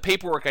know what the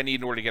paperwork I need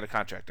in order to get a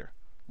contractor.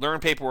 Learn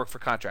paperwork for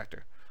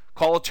contractor.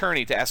 Call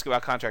attorney to ask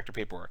about contractor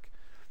paperwork.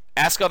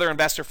 Ask other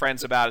investor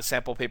friends about a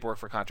sample paperwork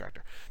for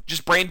contractor.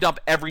 Just brain dump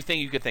everything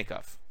you could think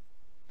of.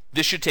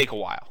 This should take a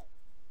while.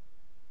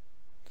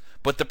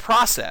 But the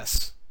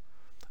process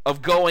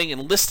of going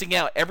and listing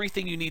out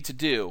everything you need to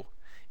do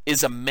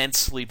is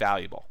immensely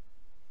valuable.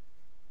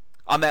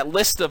 On that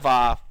list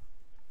of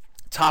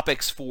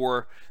topics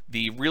for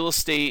the real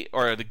estate,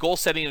 or the goal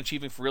setting and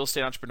achieving for real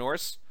estate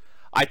entrepreneurs,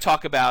 I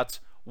talk about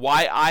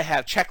why I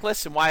have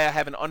checklists and why I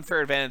have an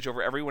unfair advantage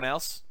over everyone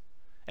else,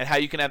 and how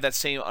you can have that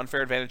same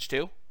unfair advantage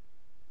too.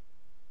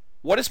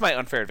 What is my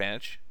unfair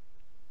advantage?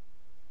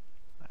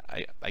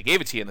 I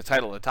gave it to you in the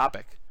title of the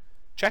topic.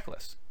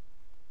 Checklist.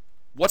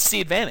 What's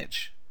the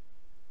advantage?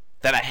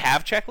 That I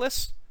have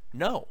checklists?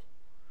 No.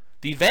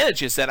 The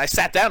advantage is that I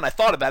sat down and I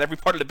thought about every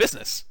part of the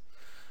business.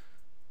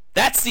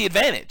 That's the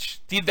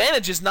advantage. The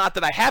advantage is not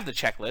that I have the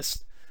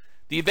checklist.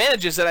 The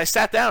advantage is that I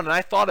sat down and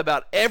I thought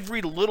about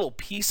every little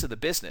piece of the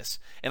business.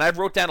 And I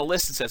wrote down a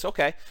list that says,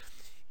 okay,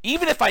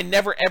 even if I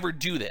never ever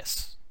do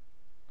this,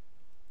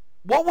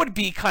 what would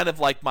be kind of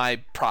like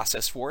my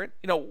process for it?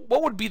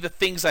 What would be the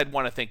things I'd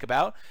want to think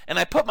about? And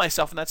I put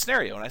myself in that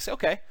scenario and I say,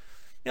 okay,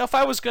 if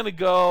I was going to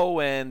go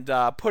and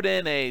put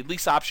in a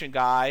lease option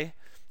guy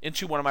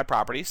into one of my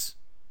properties,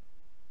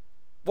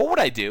 what would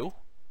I do?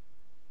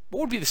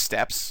 What would be the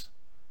steps?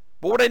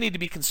 What would I need to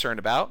be concerned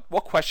about?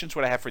 What questions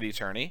would I have for the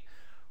attorney?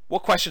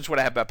 What questions would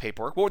I have about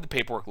paperwork? What would the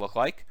paperwork look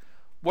like?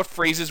 What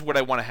phrases would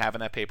I want to have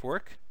in that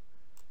paperwork?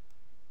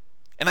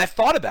 And I've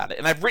thought about it,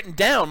 and I've written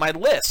down my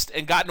list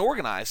and gotten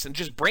organized and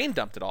just brain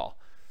dumped it all.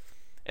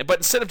 But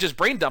instead of just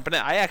brain dumping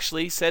it, I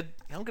actually said,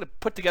 I'm going to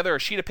put together a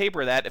sheet of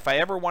paper that if I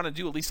ever want to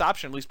do a lease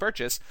option, lease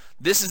purchase,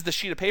 this is the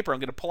sheet of paper I'm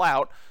going to pull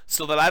out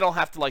so that I don't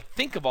have to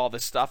think of all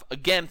this stuff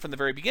again from the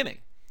very beginning.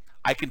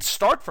 I can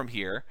start from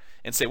here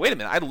and say, wait a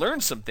minute, I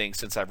learned some things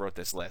since I wrote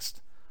this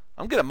list.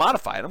 I'm going to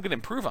modify it. I'm going to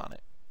improve on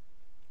it.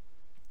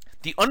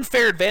 The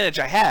unfair advantage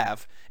I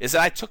have is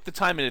that I took the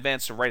time in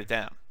advance to write it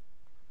down.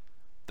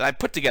 That I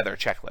put together a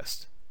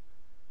checklist.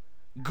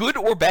 Good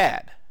or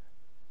bad.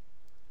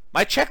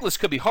 My checklist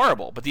could be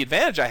horrible, but the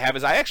advantage I have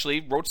is I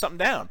actually wrote something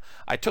down.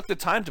 I took the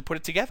time to put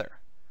it together.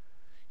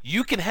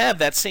 You can have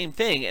that same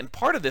thing, and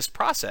part of this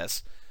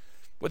process,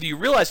 whether you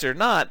realize it or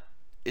not,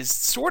 is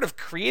sort of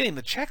creating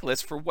the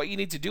checklist for what you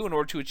need to do in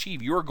order to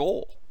achieve your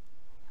goal.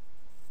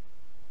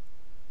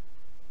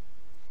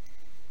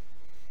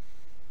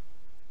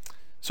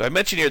 So I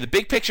mentioned here, the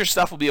big picture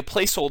stuff will be a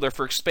placeholder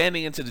for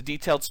expanding into the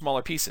detailed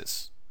smaller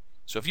pieces.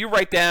 So if you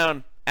write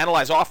down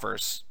analyze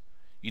offers,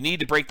 you need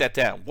to break that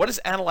down. What does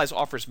analyze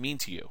offers mean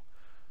to you?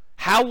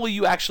 How will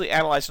you actually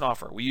analyze an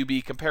offer? Will you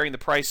be comparing the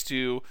price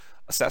to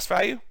assessed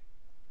value?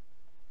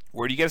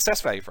 Where do you get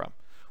assessed value from?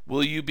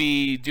 Will you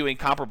be doing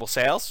comparable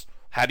sales?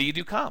 How do you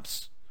do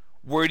comps?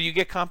 Where do you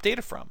get comp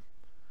data from?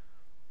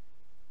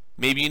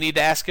 Maybe you need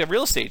to ask a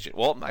real estate agent.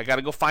 Well, I got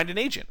to go find an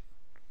agent.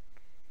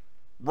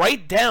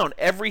 Write down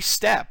every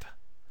step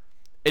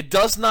It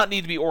does not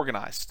need to be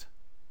organized.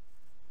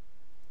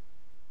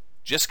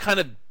 Just kind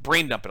of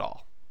brain dump it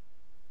all.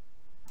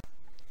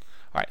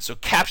 All right, so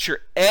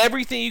capture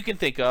everything you can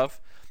think of.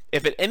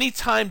 If at any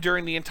time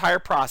during the entire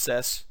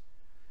process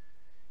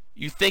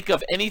you think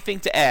of anything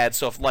to add,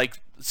 so if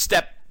like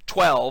step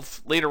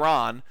 12 later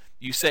on,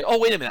 you say, oh,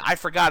 wait a minute, I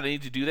forgot I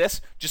need to do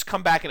this, just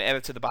come back and add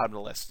it to the bottom of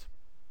the list.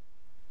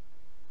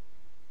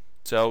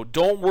 So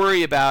don't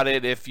worry about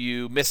it if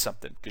you miss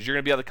something, because you're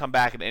going to be able to come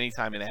back at any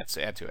time and add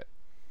to it.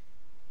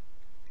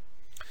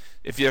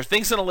 If there are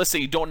things on a list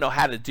that you don't know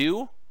how to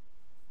do,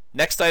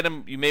 next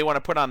item you may want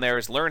to put on there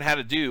is learn how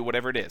to do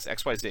whatever it is,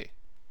 XYZ.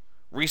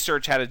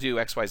 Research how to do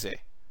XYZ.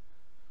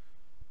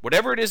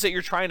 Whatever it is that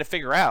you're trying to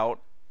figure out,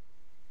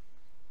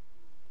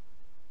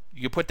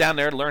 you can put down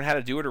there and learn how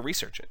to do it or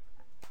research it.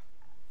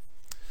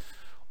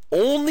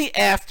 Only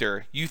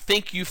after you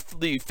think you've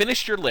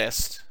finished your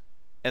list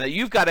and that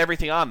you've got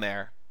everything on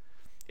there,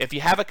 if you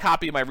have a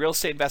copy of my Real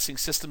Estate Investing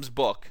Systems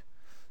book,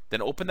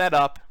 then open that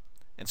up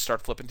and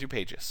start flipping through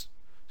pages.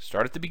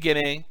 Start at the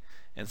beginning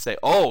and say,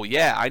 oh,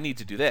 yeah, I need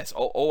to do this.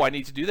 Oh, I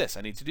need to do this.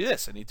 I need to do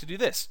this. I need to do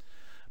this.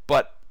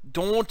 But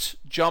don't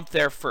jump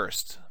there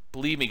first.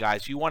 Believe me,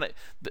 guys, you want it.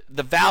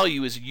 The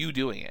value is you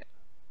doing it.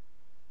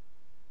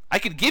 I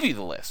could give you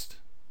the list.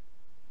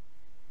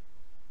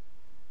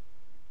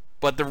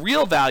 But the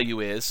real value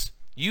is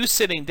you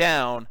sitting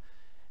down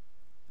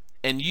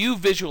and you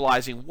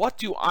visualizing, what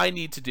do I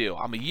need to do?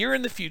 I'm a year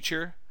in the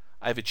future.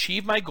 I've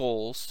achieved my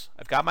goals.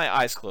 I've got my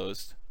eyes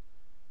closed.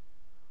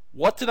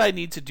 What did I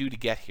need to do to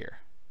get here?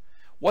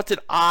 What did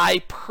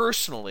I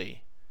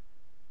personally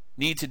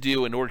need to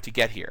do in order to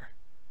get here?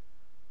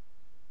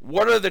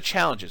 What are the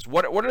challenges?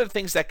 What are the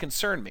things that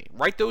concern me?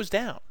 Write those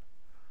down.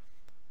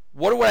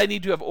 What would I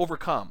need to have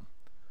overcome?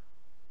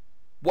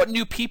 What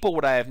new people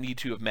would I need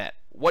to have met?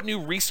 What new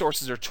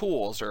resources or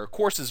tools or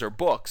courses or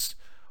books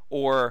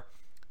or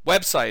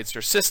websites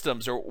or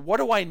systems, or what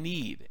do I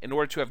need in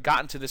order to have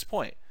gotten to this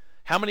point?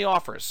 How many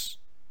offers?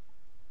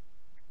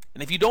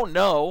 And if you don't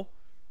know,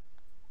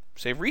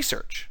 say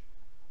research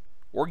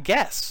or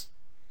guess.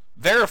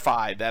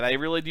 Verify that I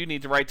really do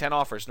need to write 10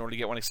 offers in order to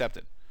get one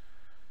accepted.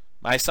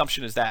 My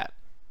assumption is that.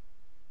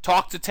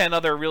 Talk to 10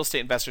 other real estate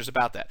investors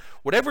about that.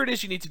 Whatever it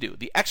is you need to do,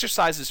 the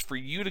exercise is for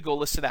you to go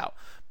list it out.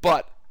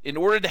 But in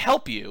order to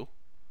help you,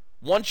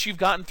 once you've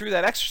gotten through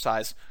that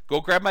exercise,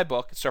 go grab my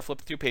book and start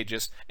flipping through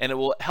pages, and it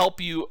will help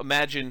you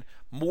imagine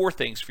more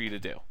things for you to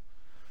do.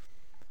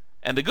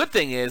 And the good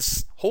thing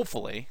is,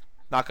 hopefully,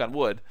 knock on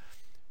wood,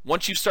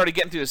 once you've started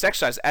getting through this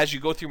exercise, as you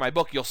go through my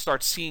book, you'll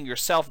start seeing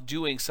yourself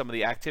doing some of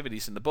the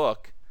activities in the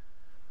book,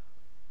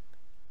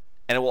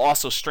 and it will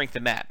also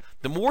strengthen that.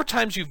 The more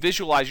times you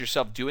visualize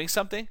yourself doing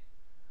something,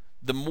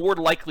 the more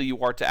likely you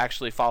are to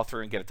actually follow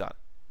through and get it done.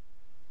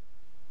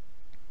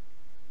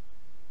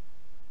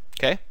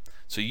 Okay?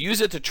 So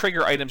use it to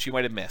trigger items you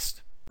might have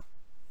missed.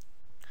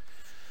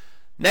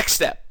 Next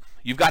step,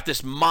 you've got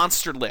this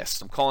monster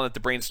list. I'm calling it the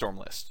brainstorm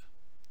list.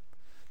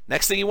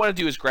 Next thing you want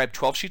to do is grab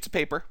 12 sheets of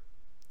paper,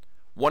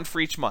 one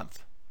for each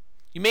month.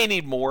 You may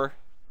need more,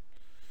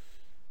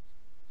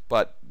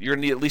 but you're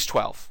going to need at least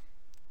 12.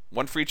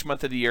 One for each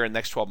month of the year in the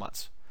next 12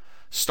 months.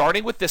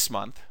 Starting with this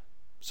month,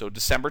 so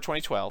December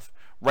 2012,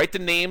 write the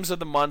names of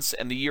the months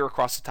and the year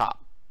across the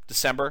top.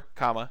 December,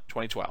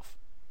 2012.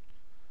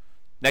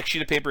 Next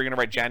sheet of paper, you're going to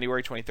write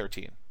January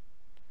 2013.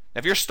 Now,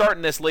 if you're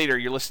starting this later,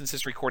 you're listening to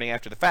this recording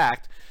after the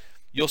fact,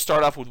 you'll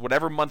start off with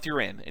whatever month you're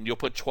in, and you'll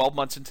put 12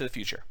 months into the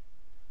future.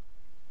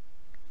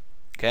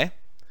 Okay?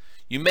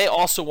 You may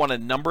also want to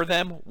number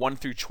them 1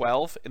 through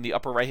 12 in the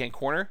upper right-hand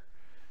corner.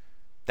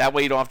 That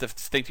way you don't have to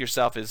think to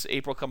yourself, is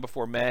April come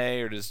before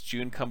May, or does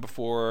June come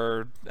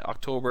before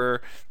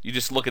October? You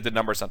just look at the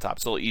numbers on top.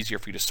 It's a little easier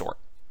for you to sort.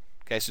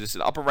 Okay, so this is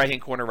the upper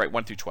right-hand corner, write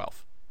 1 through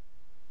 12.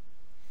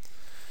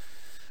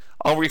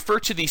 I'll refer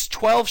to these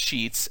 12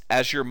 sheets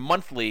as your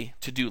monthly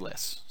to-do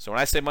list. So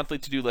when I say monthly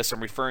to-do list, I'm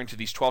referring to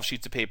these 12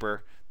 sheets of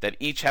paper that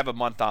each have a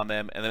month on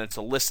them, and then it's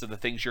a list of the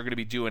things you're going to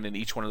be doing in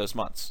each one of those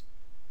months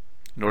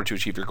in order to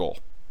achieve your goal.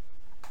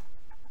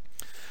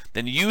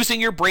 Then using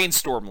your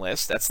brainstorm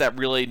list, that's that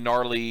really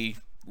gnarly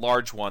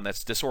large one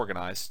that's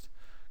disorganized,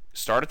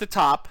 start at the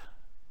top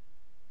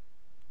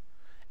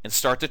and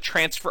start to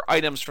transfer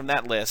items from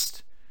that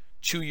list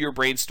to your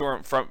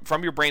brainstorm,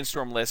 from your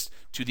brainstorm list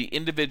to the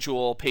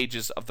individual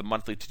pages of the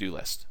monthly to-do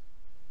list.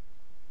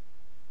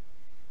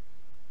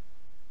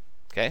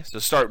 Okay, so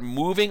start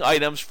moving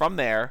items from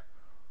there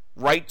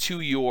right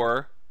to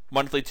your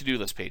monthly to-do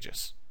list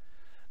pages.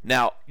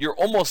 Now, you're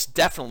almost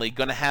definitely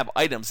going to have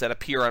items that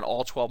appear on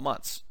all 12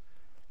 months.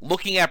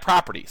 Looking at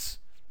properties,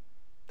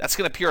 that's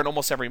going to appear in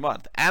almost every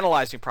month.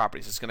 Analyzing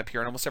properties is going to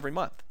appear in almost every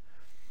month.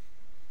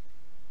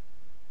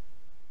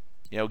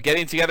 You know,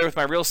 getting together with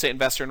my real estate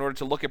investor in order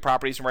to look at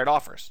properties and write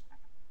offers.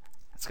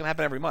 That's going to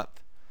happen every month.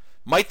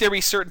 Might there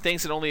be certain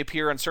things that only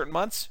appear on certain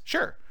months?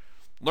 Sure.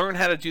 Learn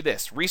how to do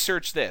this.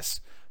 Research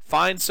this.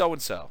 Find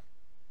so-and-so.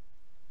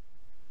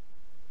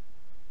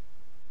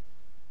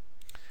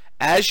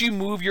 As you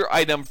move your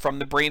item from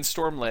the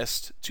brainstorm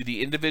list to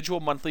the individual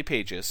monthly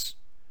pages,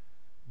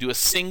 do a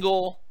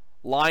single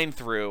line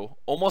through,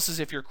 almost as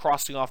if you're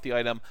crossing off the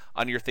item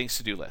on your things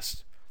to do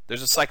list.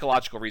 There's a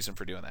psychological reason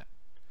for doing that.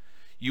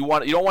 You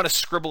don't want to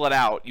scribble it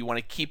out. You want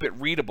to keep it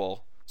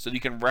readable so that you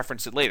can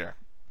reference it later.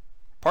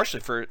 Partially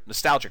for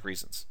nostalgic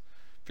reasons.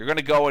 If you're going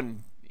to go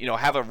and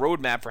have a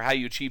roadmap for how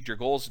you achieved your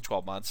goals in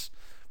 12 months,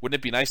 wouldn't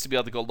it be nice to be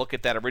able to go look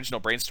at that original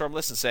brainstorm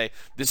list and say,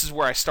 this is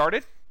where I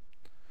started?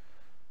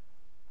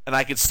 And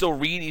I could still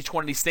read each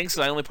one of these things,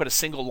 so I only put a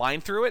single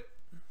line through it?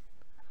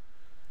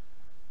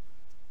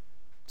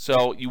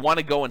 So you want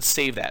to go and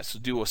save that. So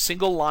do a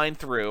single line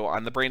through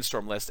on the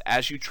brainstorm list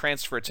as you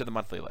transfer it to the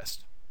monthly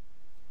list.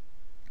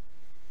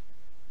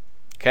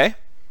 Okay?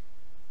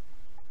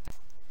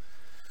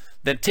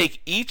 Then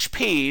take each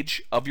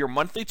page of your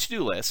monthly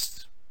to-do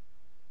list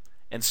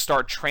and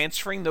start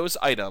transferring those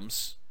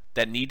items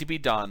that need to be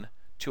done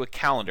to a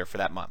calendar for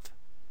that month.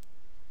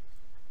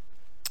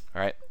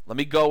 All right, let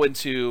me go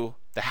into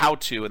the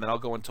how-to, and then I'll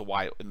go into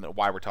why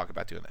we're talking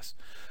about doing this.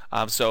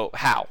 So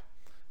how?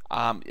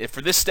 If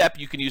for this step,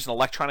 you can use an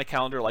electronic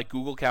calendar like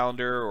Google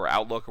Calendar or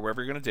Outlook or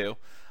whatever you're going to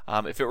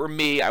do. If it were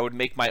me, I would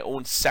make my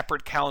own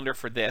separate calendar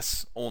for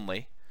this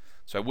only.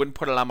 So I wouldn't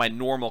put it on my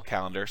normal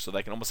calendar, so that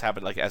I can almost have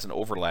it like as an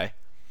overlay.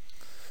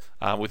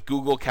 With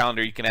Google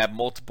Calendar, you can have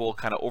multiple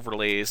kind of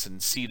overlays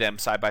and see them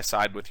side by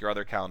side with your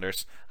other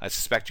calendars. I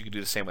suspect you can do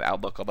the same with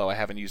Outlook, although I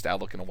haven't used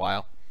Outlook in a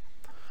while.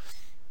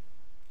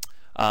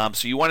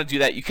 So you want to do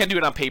that. You can do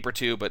it on paper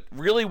too, but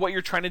really what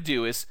you're trying to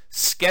do is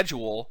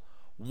schedule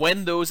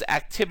when those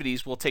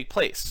activities will take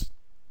place.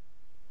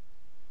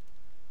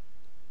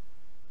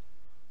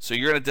 So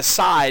you're going to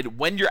decide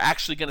when you're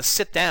actually going to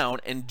sit down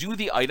and do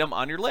the item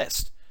on your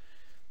list.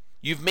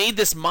 You've made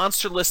this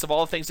monster list of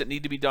all the things that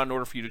need to be done in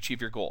order for you to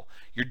achieve your goal.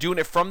 You're doing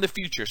it from the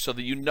future so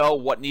that you know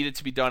what needed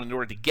to be done in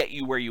order to get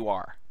you where you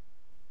are.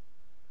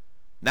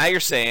 Now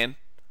you're saying,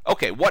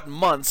 okay, what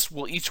months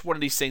will each one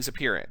of these things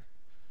appear in?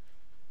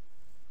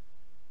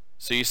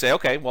 So you say,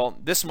 okay, well,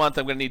 this month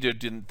I'm going to need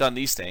to have done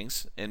these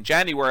things. In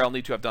January, I'll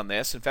need to have done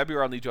this. In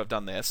February, I'll need to have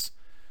done this.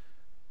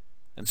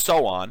 And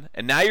so on.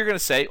 And now you're going to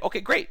say, okay,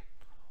 great.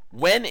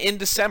 When in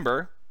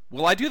December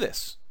will I do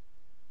this?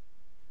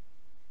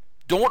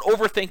 Don't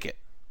overthink it,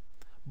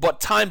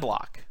 but time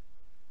block.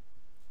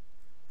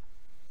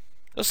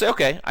 You'll say,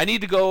 okay, I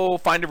need to go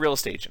find a real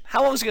estate agent.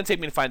 How long is it going to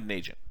take me to find an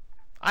agent?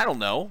 I don't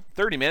know,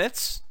 30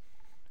 minutes?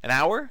 An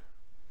hour?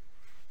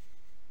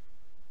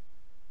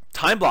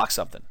 Time block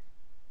something.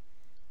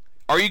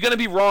 Are you going to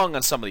be wrong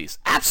on some of these?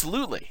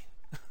 Absolutely.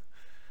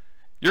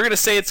 You're going to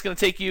say it's going to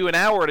take you an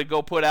hour to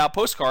go put out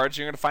postcards.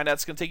 You're going to find out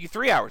it's going to take you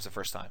 3 hours the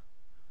first time.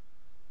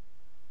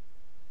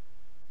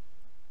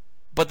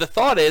 But the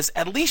thought is,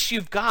 at least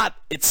you've got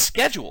it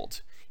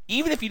scheduled.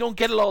 Even if you don't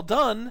get it all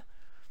done,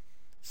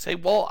 say,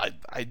 well,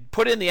 I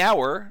put in the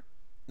hour.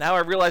 Now I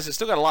realize I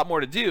still got a lot more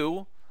to do.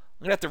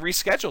 I'm going to have to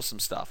reschedule some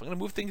stuff. I'm going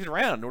to move things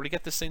around in order to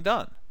get this thing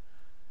done.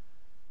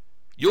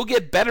 You'll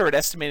get better at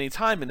estimating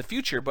time in the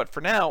future, but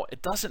for now,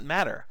 it doesn't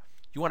matter.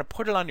 You want to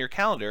put it on your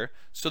calendar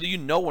so that you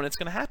know when it's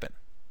going to happen.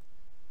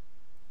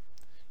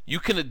 You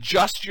can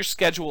adjust your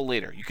schedule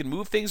later. You can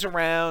move things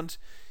around.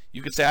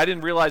 You could say, I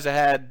didn't realize I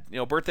had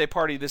a birthday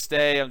party this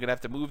day. I'm going to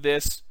have to move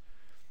this.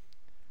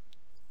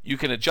 You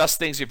can adjust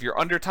things if you're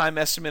under time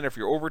estimate or if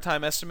you're over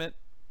time estimate.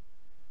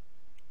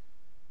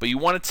 But you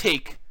want to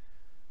take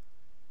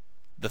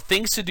the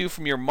things to do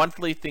from your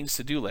monthly things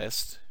to do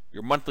list,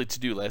 your monthly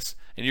to-do list,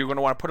 and you're going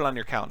to want to put it on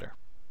your calendar.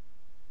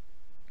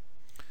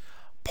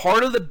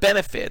 Part of the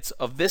benefits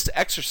of this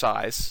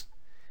exercise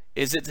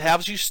is it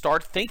helps you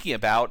start thinking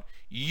about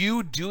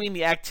you doing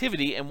the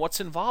activity and what's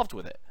involved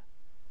with it.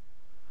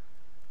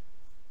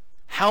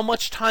 How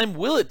much time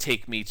will it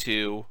take me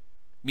to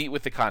meet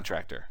with the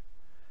contractor?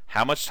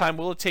 How much time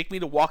will it take me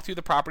to walk through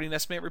the property and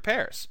estimate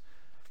repairs?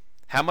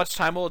 How much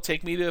time will it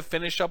take me to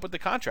finish up with the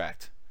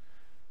contract?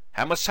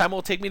 How much time will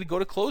it take me to go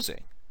to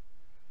closing?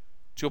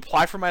 To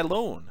apply for my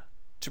loan?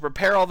 To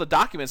prepare all the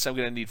documents I'm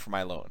going to need for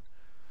my loan?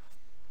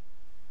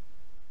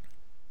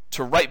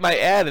 To write my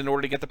ad in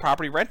order to get the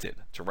property rented?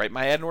 To write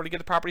my ad in order to get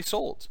the property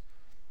sold?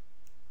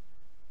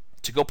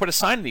 To go put a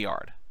sign in the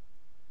yard?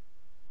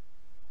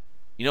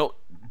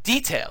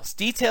 Details.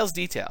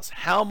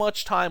 How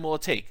much time will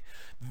it take?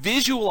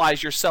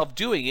 Visualize yourself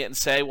doing it and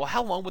say, well,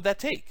 how long would that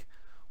take?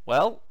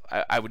 Well,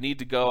 I would need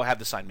to go have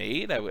the sign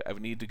made. I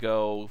would need to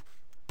go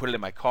put it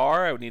in my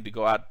car. I would need to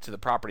go out to the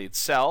property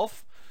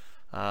itself.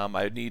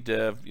 I would need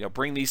to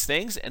bring these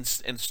things and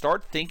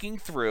start thinking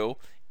through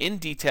in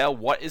detail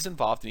what is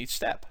involved in each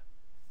step.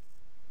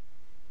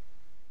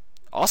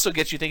 Also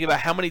gets you thinking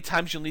about how many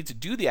times you'll need to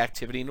do the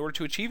activity in order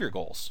to achieve your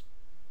goals.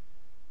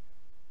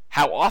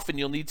 How often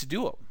you'll need to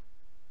do them.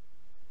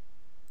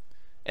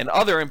 And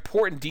other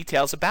important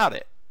details about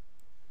it.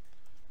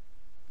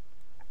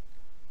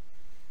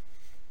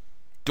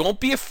 Don't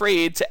be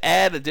afraid to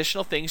add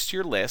additional things to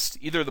your list,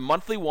 either the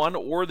monthly one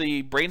or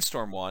the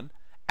brainstorm one,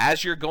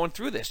 as you're going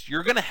through this.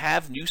 You're going to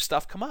have new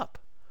stuff come up.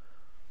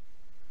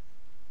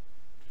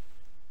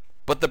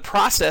 But the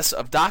process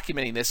of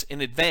documenting this in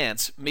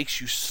advance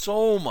makes you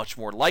so much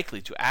more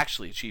likely to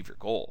actually achieve your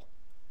goal.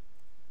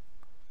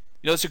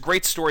 It's a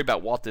great story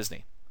about Walt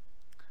Disney.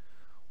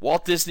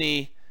 Walt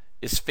Disney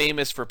is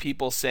famous for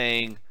people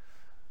saying,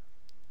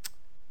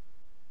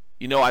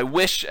 I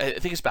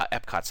think it's about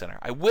Epcot Center.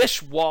 I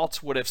wish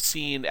Walt would have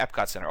seen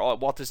Epcot Center.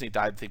 Walt Disney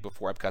died, I think,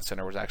 before Epcot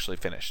Center was actually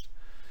finished.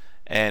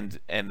 And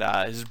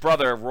his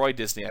brother, Roy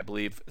Disney, I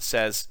believe,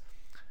 says,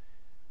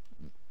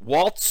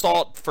 Walt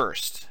saw it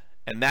first,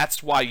 and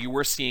that's why you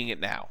were seeing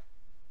it now.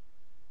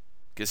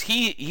 Because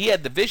he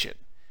had the vision.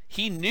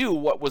 He knew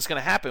what was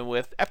going to happen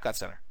with Epcot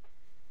Center.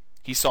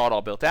 He saw it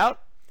all built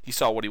out. He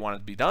saw what he wanted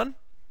to be done.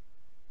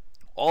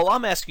 All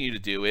I'm asking you to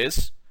do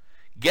is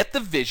get the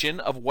vision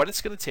of what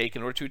it's going to take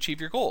in order to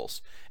achieve your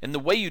goals. And the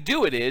way you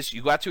do it is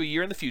you go out to a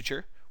year in the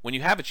future when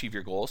you have achieved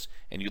your goals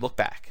and you look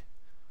back.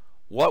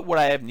 What would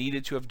I have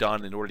needed to have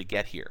done in order to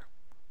get here?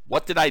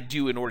 What did I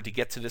do in order to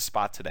get to this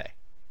spot today?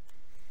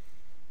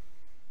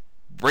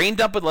 Brain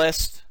dump a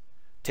list,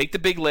 take the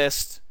big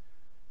list,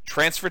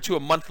 transfer to a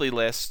monthly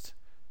list,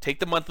 take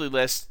the monthly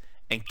list,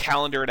 and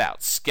calendar it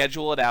out.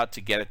 Schedule it out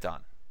to get it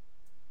done.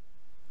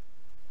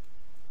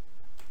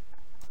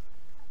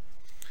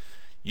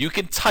 You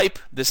can type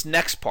this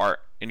next part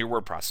in your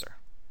word processor.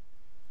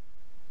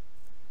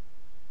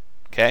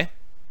 Okay?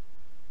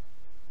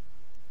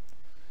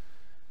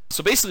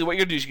 So basically what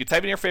you're going to do is you can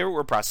type in your favorite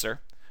word processor,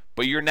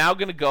 but you're now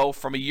going to go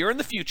from a year in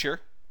the future.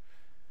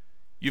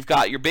 You've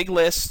got your big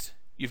list,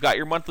 you've got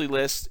your monthly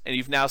list, and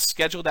you've now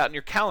scheduled out in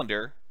your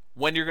calendar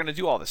when you're going to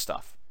do all this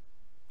stuff.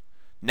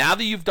 Now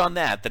that you've done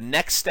that, the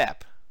next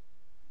step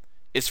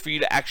is for you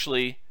to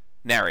actually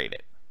narrate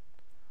it.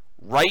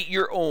 Write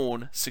your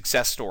own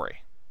success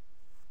story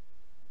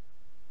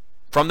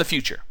from the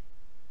future.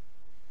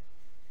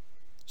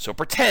 So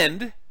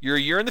pretend you're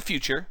a year in the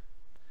future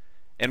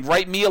and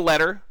write me a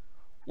letter,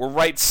 or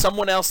write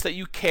someone else that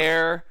you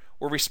care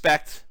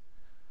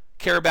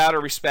about or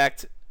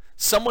respect,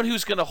 someone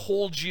who's going to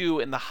hold you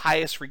in the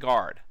highest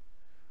regard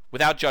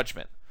without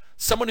judgment,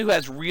 someone who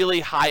has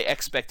really high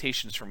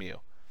expectations from you.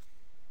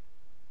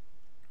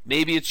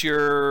 Maybe it's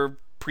your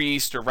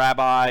priest or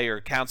rabbi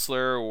or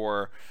counselor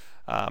or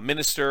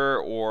minister,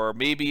 or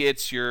maybe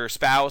it's your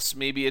spouse,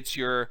 maybe it's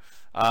your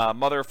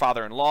mother or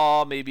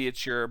father-in-law, maybe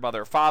it's your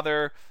mother or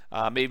father,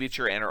 maybe it's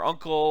your aunt or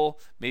uncle,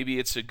 maybe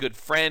it's a good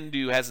friend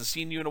who hasn't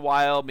seen you in a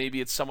while, maybe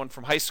it's someone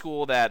from high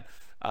school that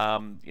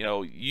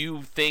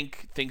you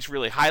think thinks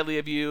really highly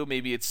of you,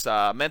 maybe it's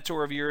a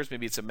mentor of yours,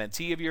 maybe it's a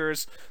mentee of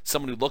yours,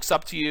 someone who looks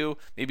up to you,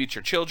 maybe it's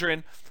your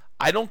children.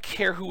 I don't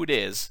care who it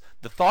is.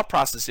 The thought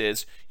process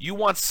is you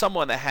want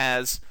someone that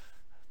has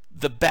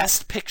the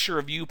best picture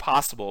of you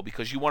possible,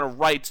 because you want to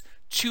write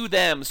to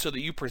them so that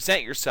you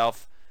present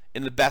yourself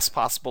in the best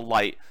possible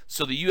light,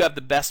 so that you have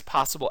the best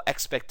possible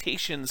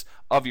expectations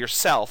of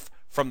yourself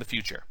from the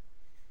future.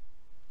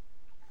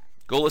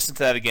 Go listen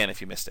to that again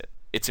if you missed it.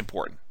 It's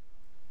important.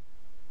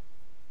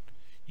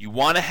 You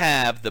want to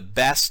have the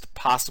best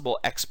possible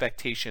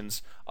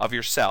expectations of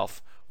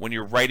yourself when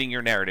you're writing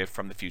your narrative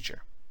from the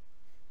future.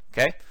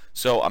 Okay?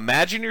 So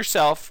imagine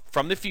yourself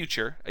from the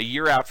future, a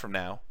year out from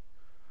now,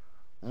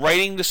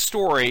 writing the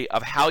story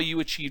of how you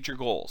achieved your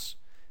goals.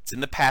 It's in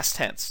the past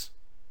tense.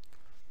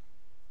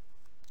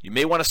 You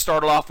may want to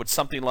start off with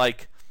something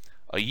like,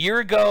 a year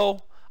ago,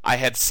 I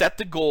had set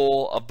the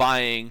goal of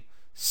buying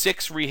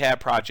 6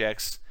 rehab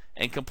projects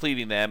and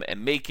completing them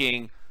and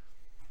making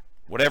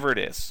whatever it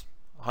is,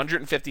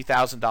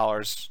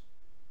 $150,000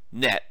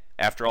 net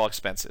after all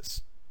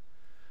expenses.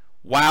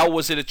 Wow,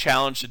 was it a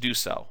challenge to do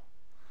so?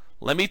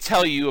 Let me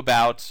tell you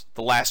about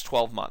the last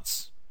 12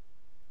 months.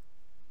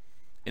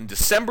 In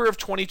December of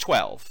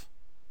 2012,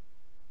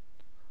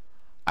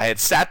 I had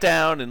sat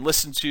down and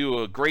listened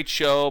to a great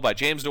show by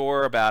James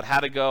Orr about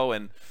how to go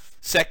and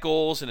set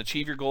goals and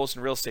achieve your goals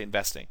in real estate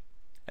investing.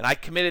 And I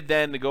committed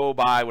then to go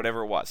buy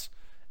whatever it was.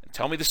 And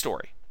tell me the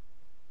story.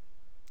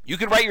 You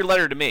can write your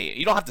letter to me.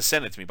 You don't have to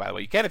send it to me, by the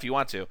way. You can if you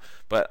want to,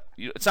 but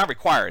it's not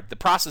required. The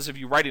process of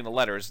you writing the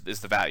letter is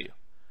the value.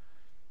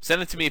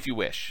 Send it to me if you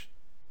wish,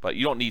 but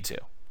you don't need to.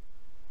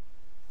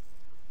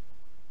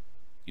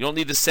 You don't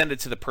need to send it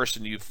to the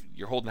person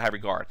you're holding in high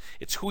regard.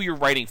 It's who you're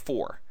writing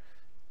for.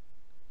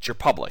 It's your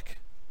public.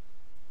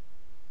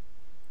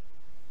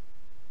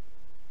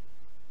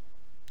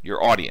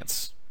 Your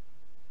audience.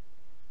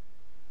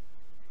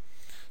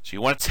 So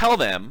you want to tell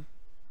them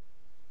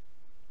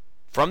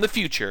from the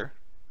future,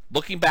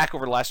 looking back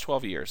over the last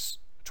 12 years,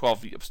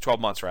 12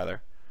 months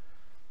rather,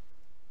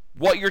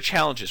 what your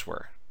challenges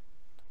were.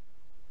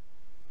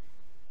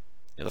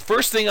 The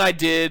first thing I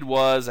did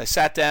was I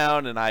sat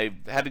down and I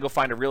had to go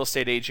find a real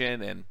estate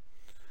agent, and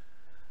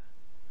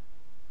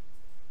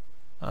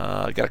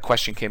I got a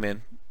question came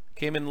in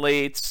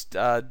late.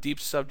 Deep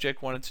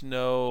subject, wanted to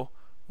know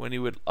when he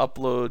would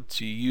upload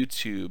to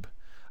YouTube.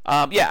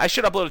 Yeah, I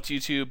should upload it to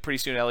YouTube pretty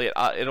soon, Elliot.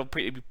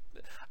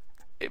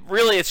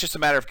 It's just a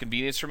matter of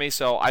convenience for me,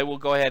 so I will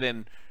go ahead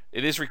and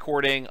it is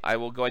recording. I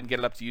will go ahead and get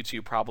it up to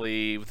YouTube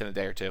probably within a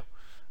day or two.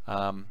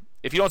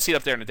 If you don't see it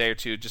up there in a day or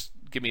two, just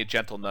give me a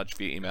gentle nudge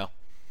via email.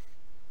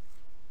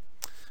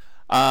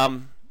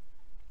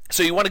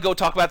 So you want to go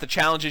talk about the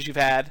challenges you've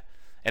had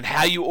and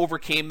how you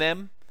overcame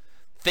them.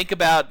 think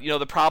about,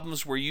 the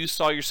problems where you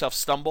saw yourself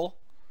stumble.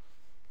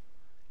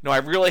 I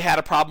really had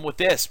a problem with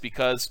this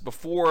because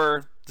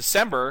before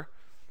December,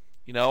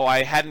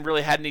 I hadn't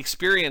really had any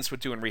experience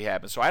with doing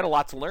rehab, and so I had a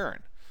lot to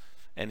learn.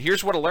 And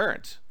here's what I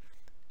learned.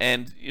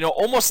 And,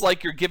 almost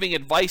like you're giving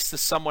advice to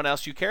someone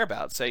else you care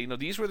about. Say,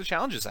 these were the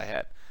challenges I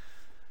had.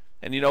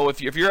 And,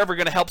 if you're ever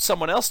going to help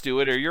someone else do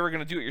it or you're ever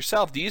going to do it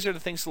yourself, these are the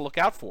things to look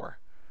out for.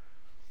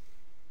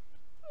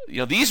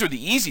 These are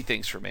the easy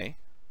things for me.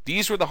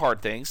 These were the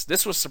hard things.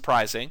 This was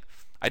surprising.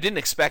 I didn't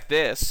expect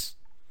this.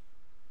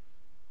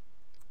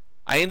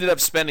 I ended up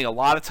spending a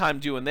lot of time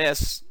doing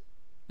this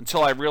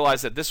until I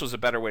realized that this was a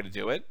better way to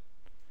do it.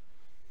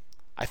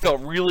 I felt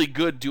really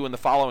good doing the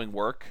following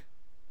work.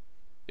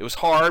 It was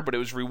hard, but it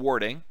was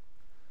rewarding.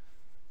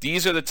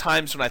 These are the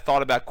times when I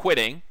thought about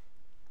quitting,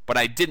 but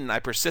I didn't. I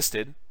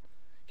persisted.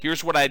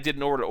 Here's what I did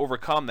in order to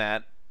overcome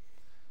that.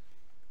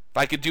 If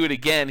I could do it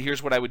again,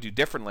 here's what I would do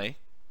differently.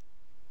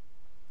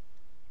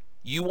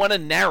 You want to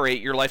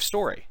narrate your life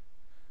story.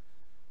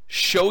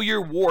 Show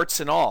your warts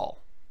and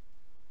all.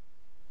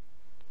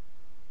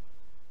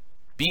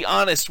 Be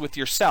honest with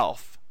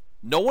yourself.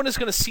 No one is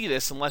going to see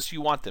this unless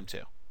you want them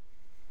to.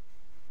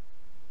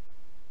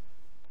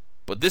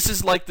 But this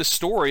is like the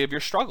story of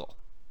your struggle.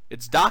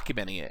 It's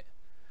documenting it.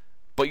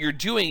 But you're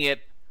doing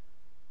it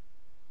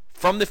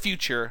from the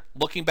future,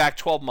 looking back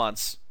 12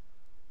 months,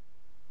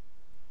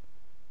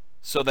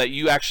 so that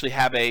you actually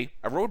have a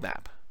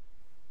roadmap.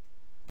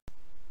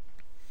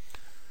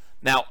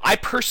 Now, I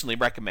personally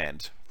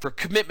recommend, for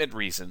commitment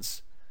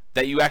reasons,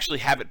 that you actually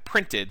have it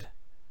printed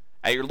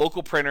at your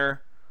local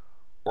printer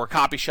or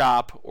copy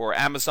shop or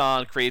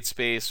Amazon,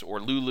 CreateSpace,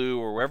 or Lulu,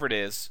 or wherever it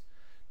is.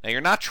 Now,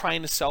 you're not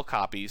trying to sell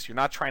copies. You're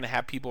not trying to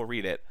have people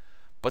read it.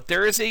 But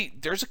there's a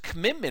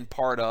commitment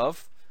part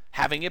of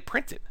having it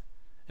printed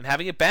and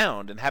having it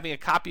bound and having a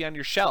copy on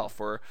your shelf,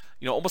 or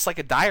almost like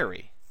a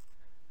diary.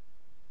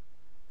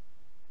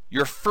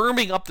 You're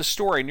firming up the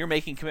story and you're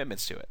making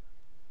commitments to it.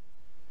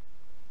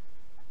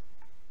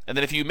 And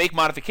then if you make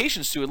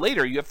modifications to it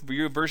later, you have to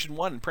view version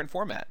 1 in print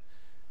format.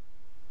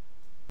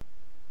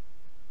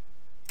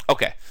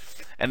 Okay.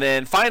 And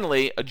then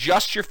finally,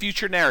 adjust your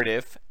future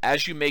narrative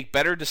as you make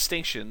better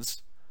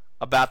distinctions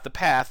about the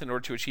path in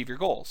order to achieve your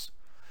goals.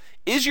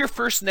 Is your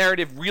first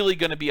narrative really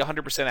going to be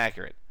 100%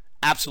 accurate?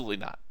 Absolutely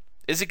not.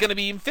 Is it going to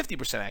be even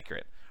 50%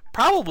 accurate?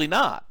 Probably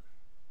not.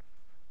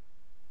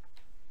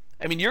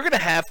 I mean, you're going to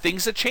have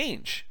things that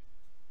change.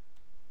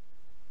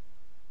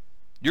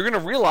 You're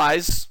going to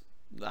realize,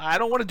 I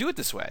don't want to do it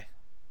this way.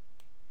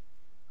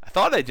 I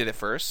thought I did it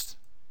first,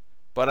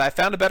 but I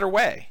found a better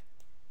way.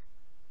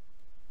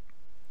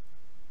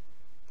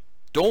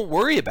 Don't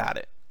worry about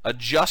it.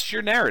 Adjust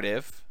your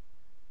narrative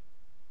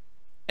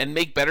and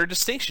make better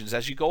distinctions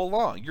as you go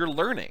along. You're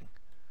learning.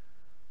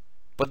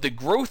 But the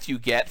growth you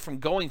get from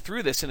going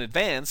through this in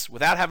advance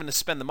without having to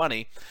spend the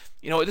money,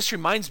 this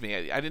reminds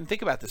me, I didn't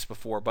think about this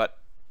before, but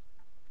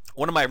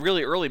one of my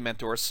really early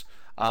mentors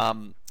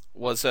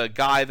was a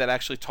guy that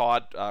actually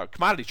taught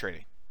commodity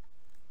trading.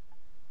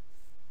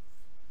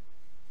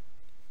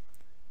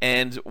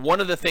 And one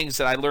of the things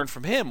that I learned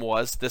from him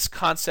was this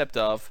concept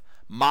of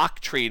mock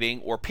trading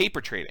or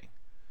paper trading,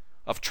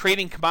 of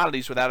trading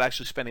commodities without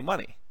actually spending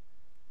money.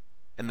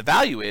 And the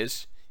value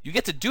is you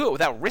get to do it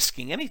without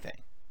risking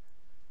anything.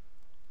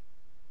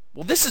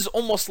 Well, this is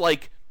almost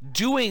like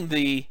doing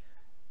the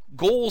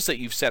goals that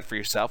you've set for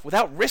yourself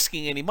without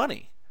risking any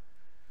money.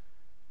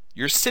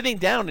 You're sitting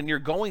down and you're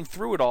going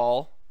through it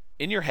all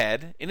in your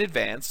head in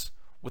advance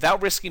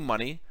without risking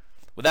money,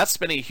 without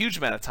spending a huge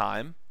amount of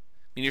time.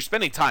 I mean, you're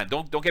spending time.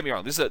 Don't get me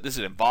wrong. This is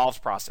an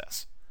involved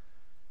process.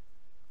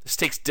 This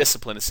takes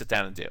discipline to sit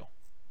down and do.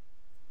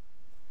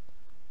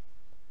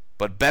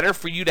 But better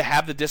for you to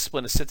have the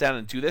discipline to sit down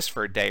and do this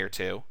for a day or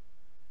two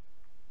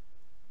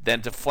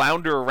than to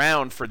flounder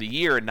around for the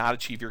year and not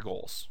achieve your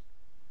goals.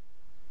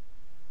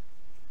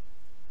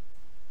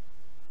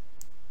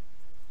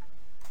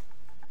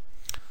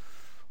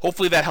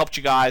 Hopefully that helped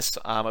you guys.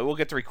 I will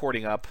get the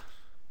recording up.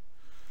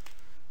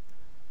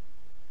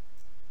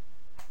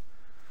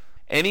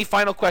 Any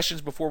final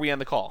questions before we end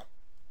the call?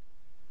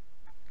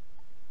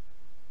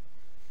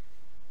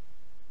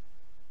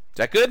 Is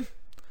that good?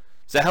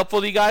 Is that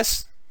helpful to you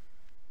guys?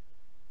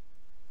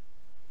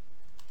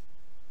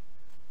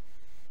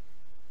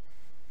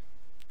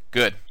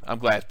 Good. I'm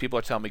glad. People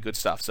are telling me good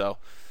stuff. So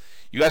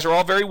you guys are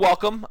all very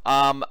welcome.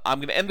 I'm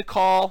going to end the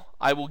call.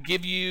 I will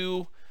give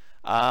you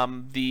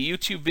the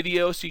YouTube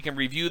video so you can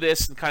review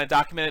this and kind of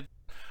document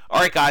it.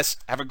 All right, guys.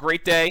 Have a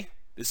great day.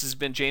 This has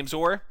been James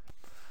Orr.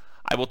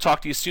 I will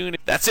talk to you soon.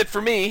 That's it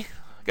for me.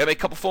 Got to make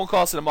a couple phone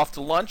calls and I'm off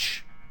to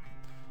lunch.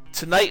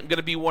 Tonight I'm going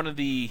to be one of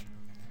the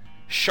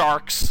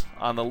sharks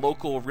on the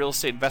local real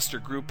estate investor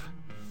group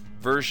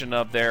version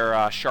of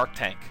their Shark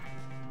Tank.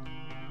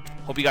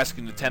 Hope you guys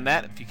can attend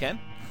that if you can.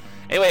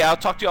 Anyway, I'll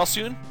talk to you all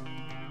soon.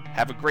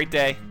 Have a great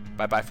day.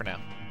 Bye-bye for now.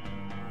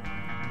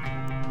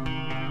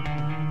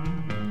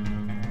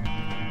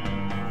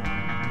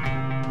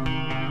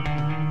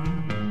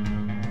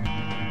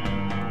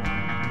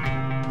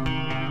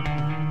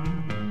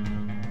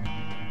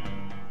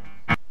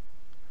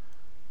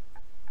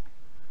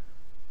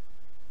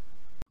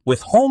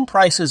 With home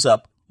prices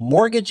up,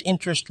 mortgage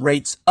interest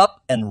rates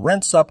up, and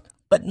rents up,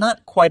 but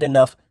not quite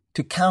enough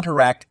to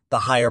counteract the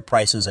higher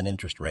prices and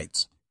interest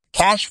rates.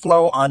 Cash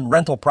flow on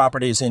rental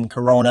properties in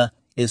Corona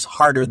is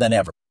harder than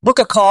ever. Book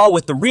a call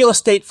with the Real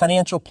Estate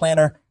Financial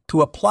Planner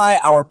to apply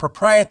our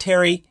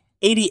proprietary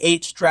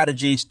 88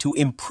 strategies to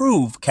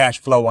improve cash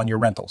flow on your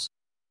rentals.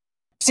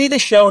 See the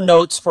show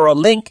notes for a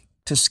link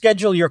to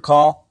schedule your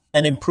call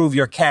and improve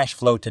your cash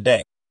flow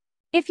today.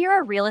 If you're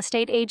a real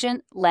estate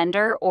agent,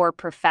 lender, or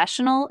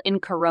professional in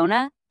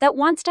Corona that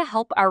wants to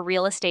help our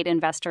real estate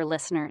investor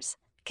listeners,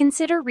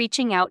 consider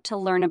reaching out to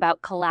learn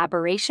about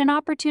collaboration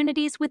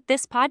opportunities with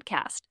this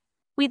podcast.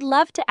 We'd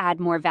love to add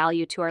more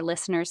value to our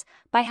listeners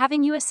by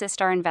having you assist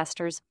our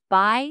investors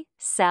buy,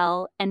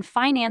 sell, and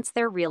finance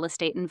their real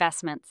estate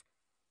investments.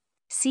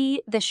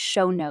 See the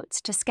show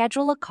notes to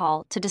schedule a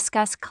call to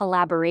discuss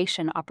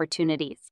collaboration opportunities.